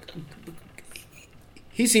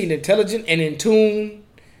 He seemed intelligent and in tune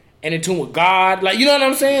with God. Like, you know what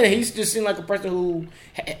I'm saying? And he just seemed like a person who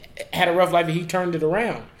had a rough life and he turned it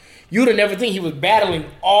around. You'd have never think he was battling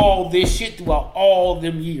all this shit throughout all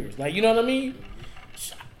them years. Like, you know what I mean?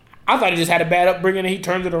 I thought he just had a bad upbringing and he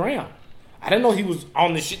turned it around. I didn't know he was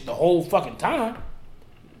on this shit the whole fucking time.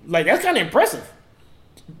 Like, that's kind of impressive.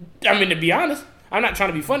 I mean, to be honest, I'm not trying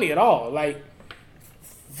to be funny at all. Like,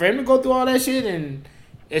 for him to go through all that shit and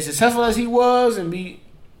as successful as he was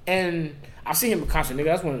and I've seen him in concert, nigga.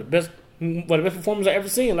 That's one of the best performers I ever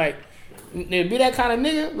seen. Like, nigga, be that kind of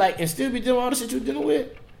nigga, like, and still be dealing all the shit you're dealing with.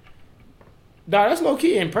 Dog, that's low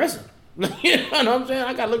key impressive. You know what I'm saying?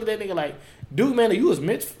 I gotta look at that nigga like, dude, man, you was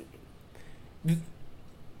meant.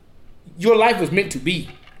 Your life was meant to be.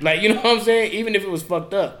 Like, you know what I'm saying? Even if it was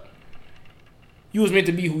fucked up, you was meant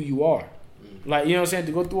to be who you are. Like, you know what I'm saying?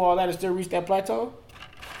 To go through all that and still reach that plateau,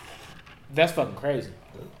 that's fucking crazy.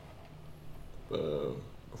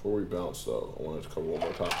 Before we bounce, though, I wanted to cover one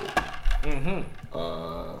more topic. Mm-hmm.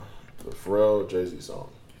 The Pharrell Jay-Z song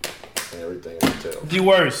and everything it entails. The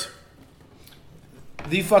worst.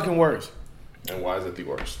 The fucking worst. And why is it the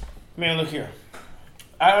worst? Man, look here.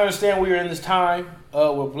 I understand we are in this time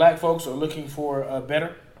where black folks are looking for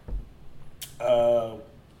better.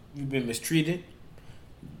 You've been mistreated.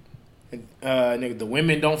 Nigga, the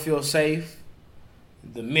women don't feel safe.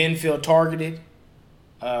 The men feel targeted.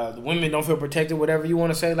 The women don't feel protected, whatever you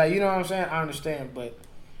want to say. Like, you know what I'm saying? I understand, but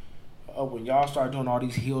when y'all start doing all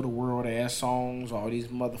these heal the world ass songs, all these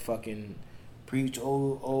motherfucking preach,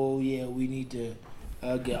 oh yeah, we need to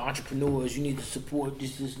get entrepreneurs, you need to support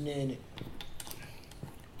this, and that.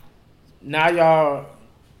 Now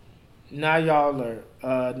y'all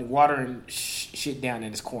are watering shit down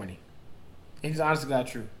and it's corny. It's honestly God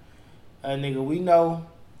true. Nigga, we know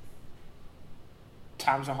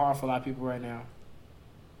times are hard for a lot of people right now.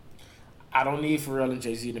 I don't need Pharrell and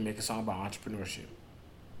Jay-Z to make a song about entrepreneurship.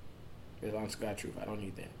 It's honestly God truth. I don't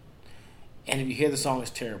need that. And if you hear the song,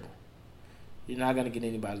 it's terrible. You're not going to get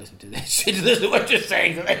anybody to listen to that shit. Listen to what you're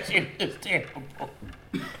saying, because that shit is terrible.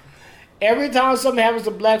 Every time something happens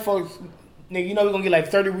to black folks, nigga, you know we're going to get like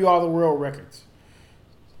 30 We Are the World records.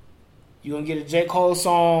 You're going to get a J. Cole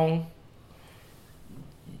song.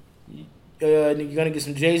 You're going to get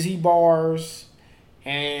some Jay-Z bars.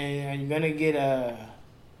 And you're going to get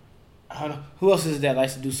I don't know. Who else is that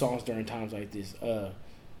likes to do songs during times like this?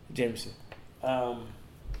 Jameson.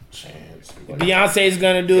 Chance. Beyonce's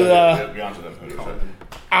going to do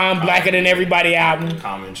I'm Blacker Than Everybody album.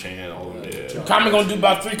 Common, Chan, all of that. Common going to do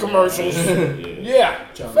about 3 commercials.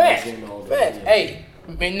 Yeah. Facts. Hey,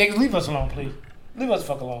 man, niggas, leave us alone, please. Leave us the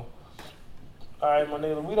fuck alone. All right, my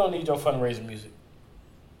nigga, we don't need your fundraising music.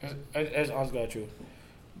 That's honestly got true.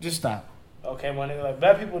 Just stop. Okay, my nigga, like,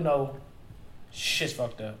 black people know shit's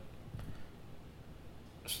fucked up.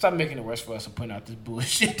 Stop making it worse for us and putting out this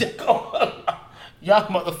bullshit that go on. Y'all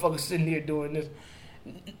motherfuckers sitting here doing this.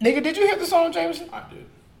 Nigga, did you hear the song, Jameson? I did.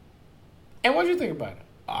 And what did you think about it?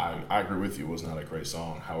 I agree with you. It was not a great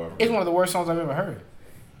song. However, it's one of the worst songs I've ever heard.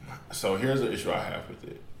 So here's the issue I have with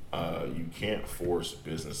it. You can't force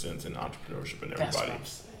business sense and entrepreneurship in everybody.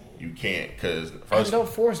 You can't, because first, don't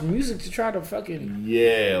force music to try to fucking.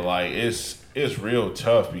 Yeah, like it's real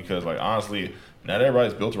tough because, like, honestly, not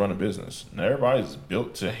everybody's built to run a business. Not everybody's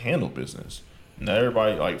built to handle business. Not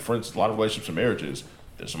everybody, like, for instance, a lot of relationships and marriages,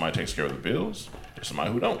 there's somebody who takes care of the bills, there's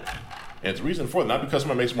somebody who don't. And it's a reason for it, not because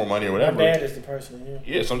somebody makes more money or whatever. My dad is the person, yeah.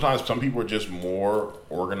 Yeah, sometimes some people are just more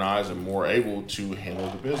organized and more able to handle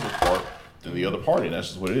the business part than the other party. And that's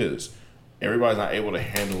just what it is. Everybody's not able to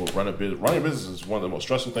handle running a business. Running a business is one of the most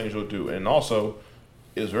stressful things you'll do, and also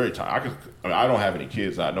it's very time. I don't have any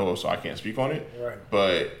kids that I know of, so I can't speak on it. Right.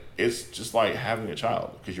 But it's just like having a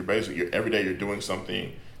child because every day you're doing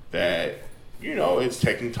something that it's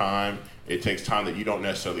taking time. It takes time that you don't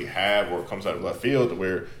necessarily have, or it comes out of left field to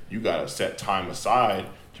where you gotta set time aside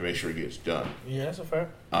to make sure it gets done. Yeah, that's a fair.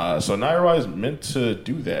 So not everybody's meant to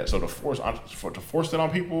do that. So to force that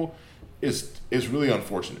on people is really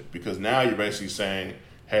unfortunate because now you're basically saying,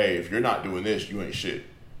 hey, if you're not doing this, you ain't shit.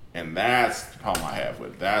 And that's the problem I have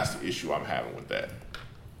with it. That's the issue I'm having with that.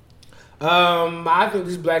 I think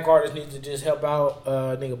these black artists need to just help out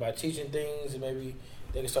nigga by teaching things, and maybe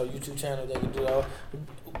they can start a YouTube channel. They can do all.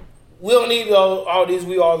 We don't need all these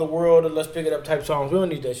 "We Are the World" and "Let's Pick It Up" type songs. We don't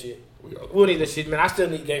need that shit. We don't need that shit, man. I still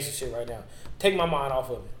need gangster shit right now. Take my mind off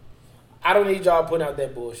of it. I don't need y'all putting out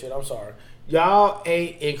that bullshit. I'm sorry. Y'all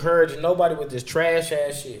ain't encouraging nobody with this trash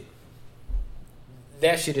ass shit.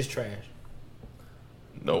 That shit is trash.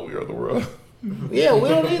 No, We Are the World. Yeah, we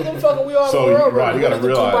don't need them fucking "We Are the World." Right, you gotta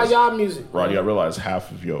realize. Y'all music. Right, you gotta realize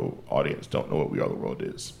half of your audience don't know what "We Are the World"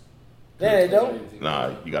 is. Yeah, they don't.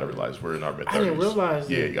 Nah, you gotta realize we're in our mid-30s. I didn't realize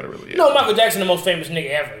that. Yeah, you gotta realize. Yeah. No, Michael Jackson, the most famous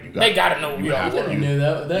nigga ever. They gotta know you have to. You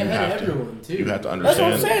know that had everyone too. You have to That's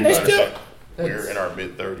understand. what I'm saying. They still. We're in our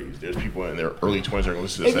mid-30s. There's people in their early 20s that are going to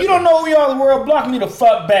listen to this. If you don't know "We Are the World," block me the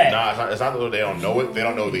fuck back. Nah, it's not that they don't know it. They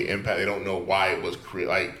don't know the impact. They don't know why it was created.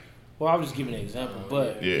 Like, well, I'm just giving an example,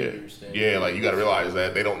 but yeah, like you got to realize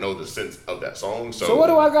that they don't know the sense of that song. So what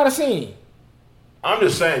do I gotta sing? I'm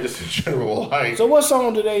just saying, just in general, like. So what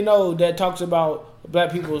song do they know that talks about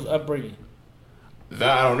black people's upbringing?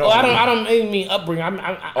 That I don't know. Oh, I don't mean upbringing. I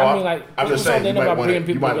mean like. I'm just saying you might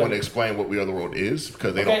want to explain what "We Are the World" is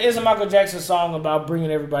because they don't. Okay, it's a Michael Jackson song about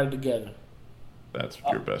bringing everybody together. That's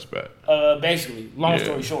your best bet. Basically, long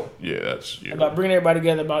story short. Yeah, that's about bringing everybody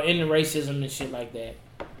together, about ending racism and shit like that.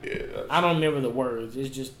 Yeah, I don't remember the words.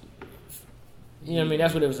 It's just, you know what I mean.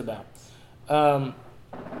 That's what it was about.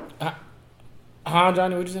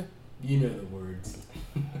 Johnny, what'd you say? You know the words.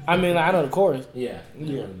 I mean, I know the chorus. Yeah.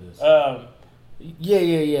 Yeah.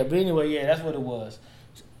 But anyway, yeah, that's what it was.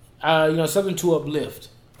 Something to uplift.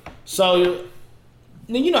 So,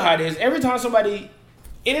 then you know how it is. Anytime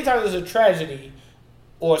there's a tragedy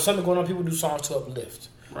or something going on, people do songs to uplift.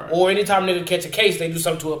 Right. Or anytime nigga catch a case, they do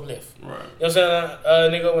something to uplift. Right. You know what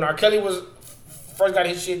I'm saying? Nigga, when R. Kelly was first got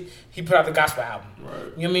his shit, he put out the gospel album. Right. You know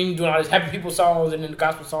what I mean? Doing all these happy people songs and then the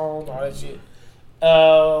gospel songs, all that shit.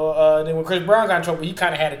 Then when Chris Brown got in trouble, he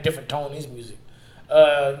kind of had a different tone in his music. You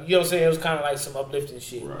know what I'm saying? It was kind of like some uplifting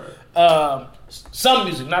shit. Right. Some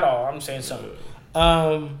music, not all. I'm saying some.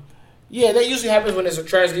 Yeah, that usually happens when there's a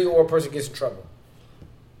tragedy or a person gets in trouble.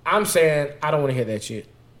 I'm saying I don't want to hear that shit.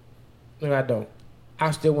 No, I don't. I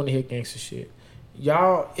still want to hear gangster shit.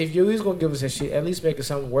 Y'all, if you're always gonna give us that shit, at least make it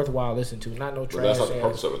something worthwhile to listen to, not no trash. That's not the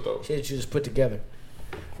purpose of it, though. Shit you just put together.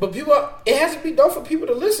 But people, it has to be dope for people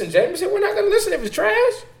to listen. James said we're not gonna listen if it's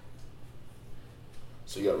trash.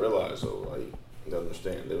 So you gotta realize, though, like you gotta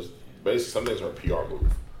understand. There's basically some things are a PR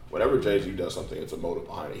move. Whenever Jay-Z does something, it's a motive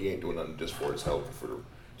behind it. He ain't doing nothing just for his health,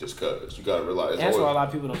 just cause. You gotta realize. That's why a lot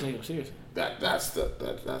of people don't take him seriously. That's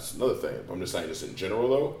another thing. I'm just saying, just in general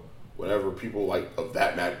though, whenever people like of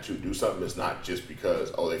that magnitude do something, it's not just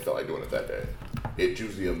because they felt like doing it that day. It's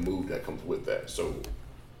usually a move that comes with that. So,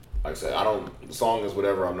 like I said, the song is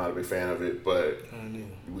whatever. I'm not a big fan of it, but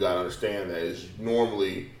you gotta understand that it's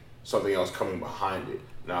normally something else coming behind it.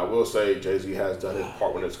 Now, I will say Jay-Z has done his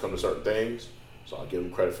part when it's come to certain things, so I'll give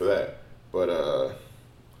him credit for that. But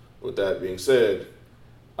with that being said,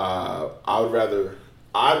 I'd rather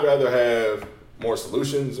have more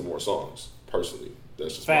solutions and more songs. Personally,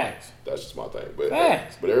 that's just facts. That's just my thing. But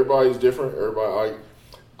facts. But everybody's different. Everybody.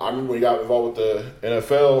 I remember when he got involved with the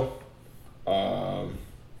NFL.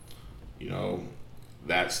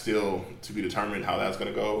 That's still to be determined how that's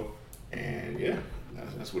gonna go. And yeah,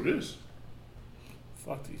 that's what it is.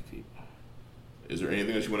 Fuck these people. Is there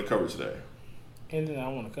anything that you want to cover today? Anything I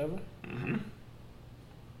want to cover? Mm-hmm.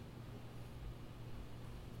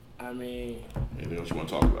 I mean, anything else you want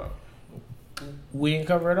to talk about? We didn't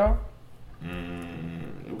cover it all?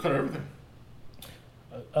 We'll cover everything.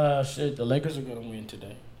 Shit, the Lakers are going to win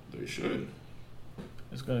today. They should.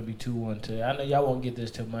 It's going to be 2-1 today. I know y'all won't get this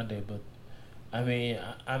till Monday, but I mean,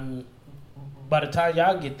 I'm by the time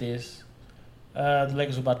y'all get this, the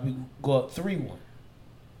Lakers are about to go up 3-1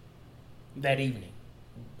 that evening.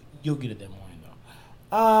 You'll get it that morning,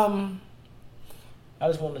 though. I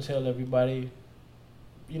just want to tell everybody,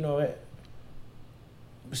 we're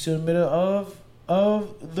still in the middle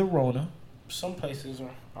of the Rona. Some places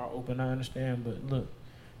are open, I understand, but look,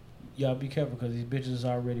 y'all be careful because these bitches is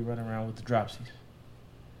already running around with the dropsies.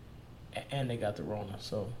 And they got the Rona,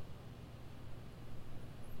 so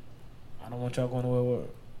I don't want y'all going nowhere.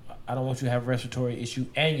 I don't want you to have a respiratory issue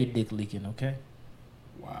and your dick leaking, okay?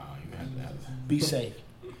 Wow, you had that. Be safe.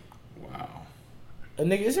 Wow.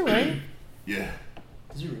 Nigga, is it raining? Yeah.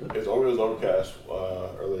 Is it really? It was overcast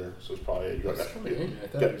earlier, so it's probably you got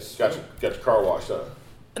It's your car washed up.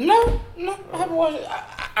 No, I haven't watched it.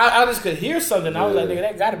 I just could hear something. I was like, nigga,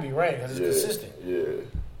 that gotta be rain because it's consistent. Yeah.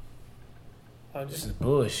 Oh, this is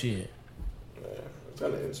bullshit. Yeah. It's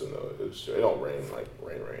kind of end soon though. It don't rain like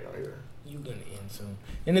rain out here. You gonna end soon.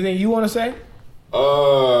 Anything you want to say?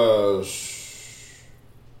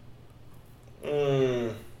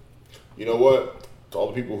 You know what? To all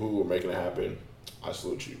the people who are making it happen, I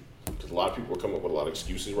salute you. Because a lot of people are coming up with a lot of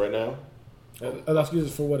excuses right now.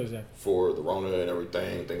 Excuses for what exactly? For the Rona and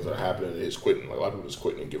everything, things that are happening, it's quitting. Like a lot of people just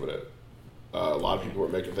quitting and giving up. A lot of people are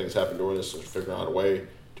making things happen during this and figuring out a way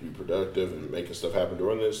to be productive and making stuff happen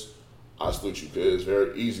during this. I salute you because it's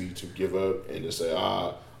very easy to give up and just say,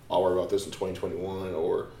 I'll worry about this in 2021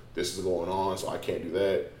 or this is going on, so I can't do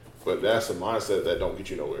that. But that's a mindset that don't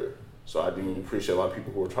get you nowhere. So I do appreciate a lot of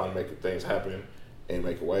people who are trying to make things happen and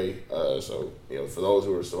make a way. So, for those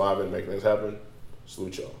who are surviving and making things happen,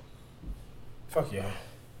 salute y'all. Fuck y'all.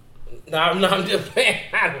 No, I'm just playing.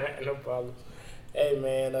 I don't have no problem. Hey,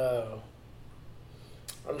 man,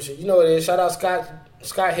 I'm sure you know what it is. Shout out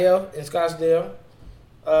Scott Hill in Scottsdale.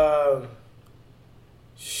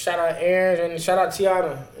 Shout out Aaron and shout out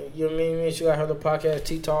Tiana. You know what I mean? She got her little podcast,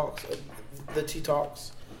 T Talks, the T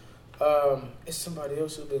Talks. It's somebody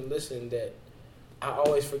else who's been listening that I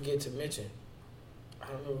always forget to mention. I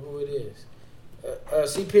don't know who it is.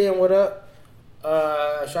 CPN, what up?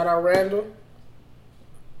 Shout out Randall.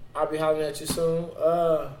 I'll be hollering at you soon.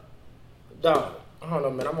 Dog, I don't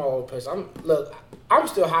know, man. I'm all over the place. I'm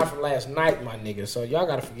still high from last night, my nigga. So y'all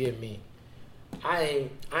gotta forgive me. I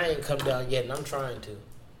ain't come down yet, and I'm trying to.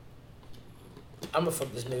 I'm gonna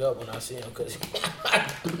fuck this nigga up when I see him, cause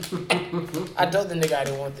I told the nigga I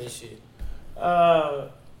didn't want this shit.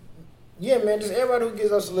 Yeah, man. Just everybody who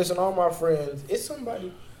gives us a listen, all my friends. It's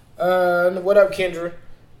somebody. What up, Kendra?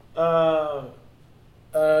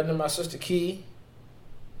 Then my sister Key.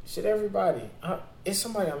 Shit, everybody. It's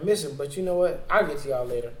somebody I'm missing, but you know what? I'll get to y'all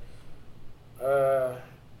later. I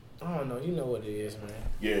don't know. You know what it is, man.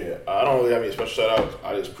 Yeah, I don't really have any special shout outs.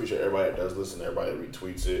 I just appreciate everybody that does listen, everybody that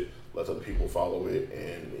retweets it, lets other people follow it,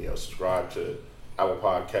 and subscribe to Apple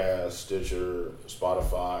Podcasts, Stitcher,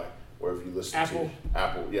 Spotify, wherever you listen to.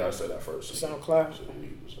 Apple. Yeah, I said that first. SoundCloud.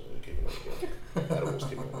 Adam was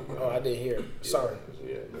kicking on again. Oh, I didn't hear it. Sorry.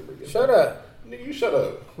 Yeah, Shut up. Nigga, you shut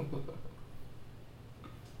up.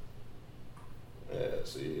 Yeah,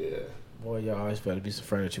 see, yeah. Boy, y'all always better be some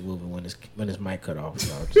furniture moving when this mic cut off.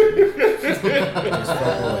 Y'all. Just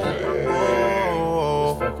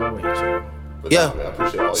fuck away, chill. Yeah. Man, I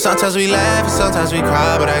appreciate all Sometimes we laugh and sometimes we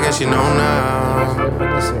cry, but I guess you know now.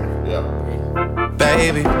 Yeah.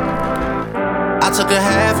 Baby, I took a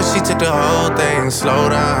half and she took the whole thing. Slow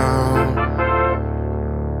down.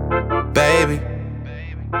 Baby,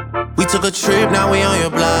 we took a trip, now we on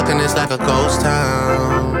your block and it's like a ghost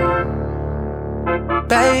town.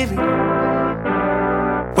 Baby,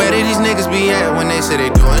 where did these niggas be at when they say they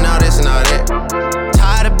doing all this and all that?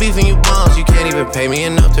 Tired of beefing you bums, you can't even pay me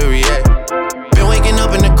enough to react. Been waking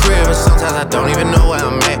up in the crib and sometimes I don't even know where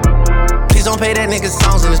I'm at. Please don't play that nigga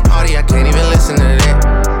songs in this party, I can't even listen to that.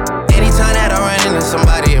 Anytime that I run into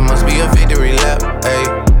somebody, it must be a victory lap.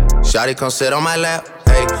 Ayy, shawty come sit on my lap.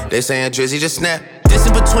 Ayy, they saying Drizzy just snap.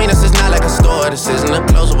 Distance between us is not like a store, this isn't a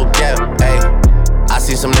closable gap. Ayy, I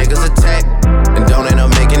see some niggas attack and don't end up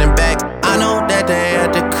making it back. I know that they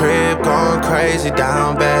at the crib going crazy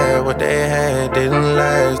down bad. What they had didn't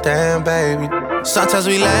last, damn baby. Sometimes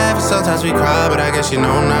we laugh and sometimes we cry, but I guess you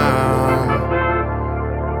know now.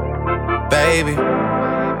 Baby,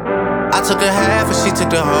 I took a half and she took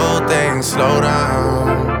the whole thing. Slow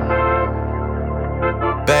down.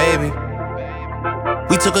 Baby,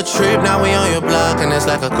 we took a trip, now we on your block and it's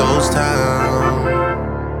like a ghost town.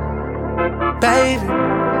 Baby,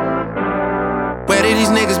 where did these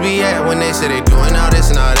niggas be at when they say they doing all this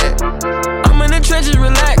and all that? I'm in the trenches,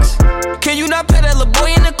 relax. Can you not pay that little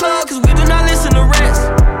boy in the club? Cause we do not listen to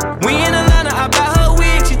rest. We in Atlanta, I buy her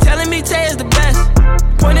wig. She telling me Tay is the best.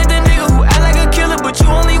 Pointed the nigga who act like a killer, but you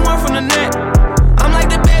only one from the net. I'm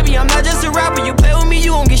like the baby, I'm not just a rapper. You play with me,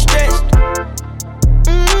 you gon' get stretched.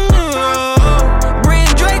 Bring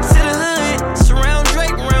Drake to the hood. Surround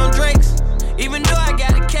Drake around Drakes. Even though I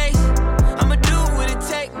got a case, I'ma do what it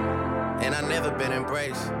take. And I never been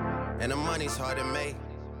embraced, and the money's hard to make.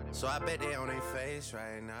 So I bet they on their face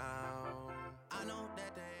right now. I know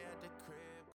that they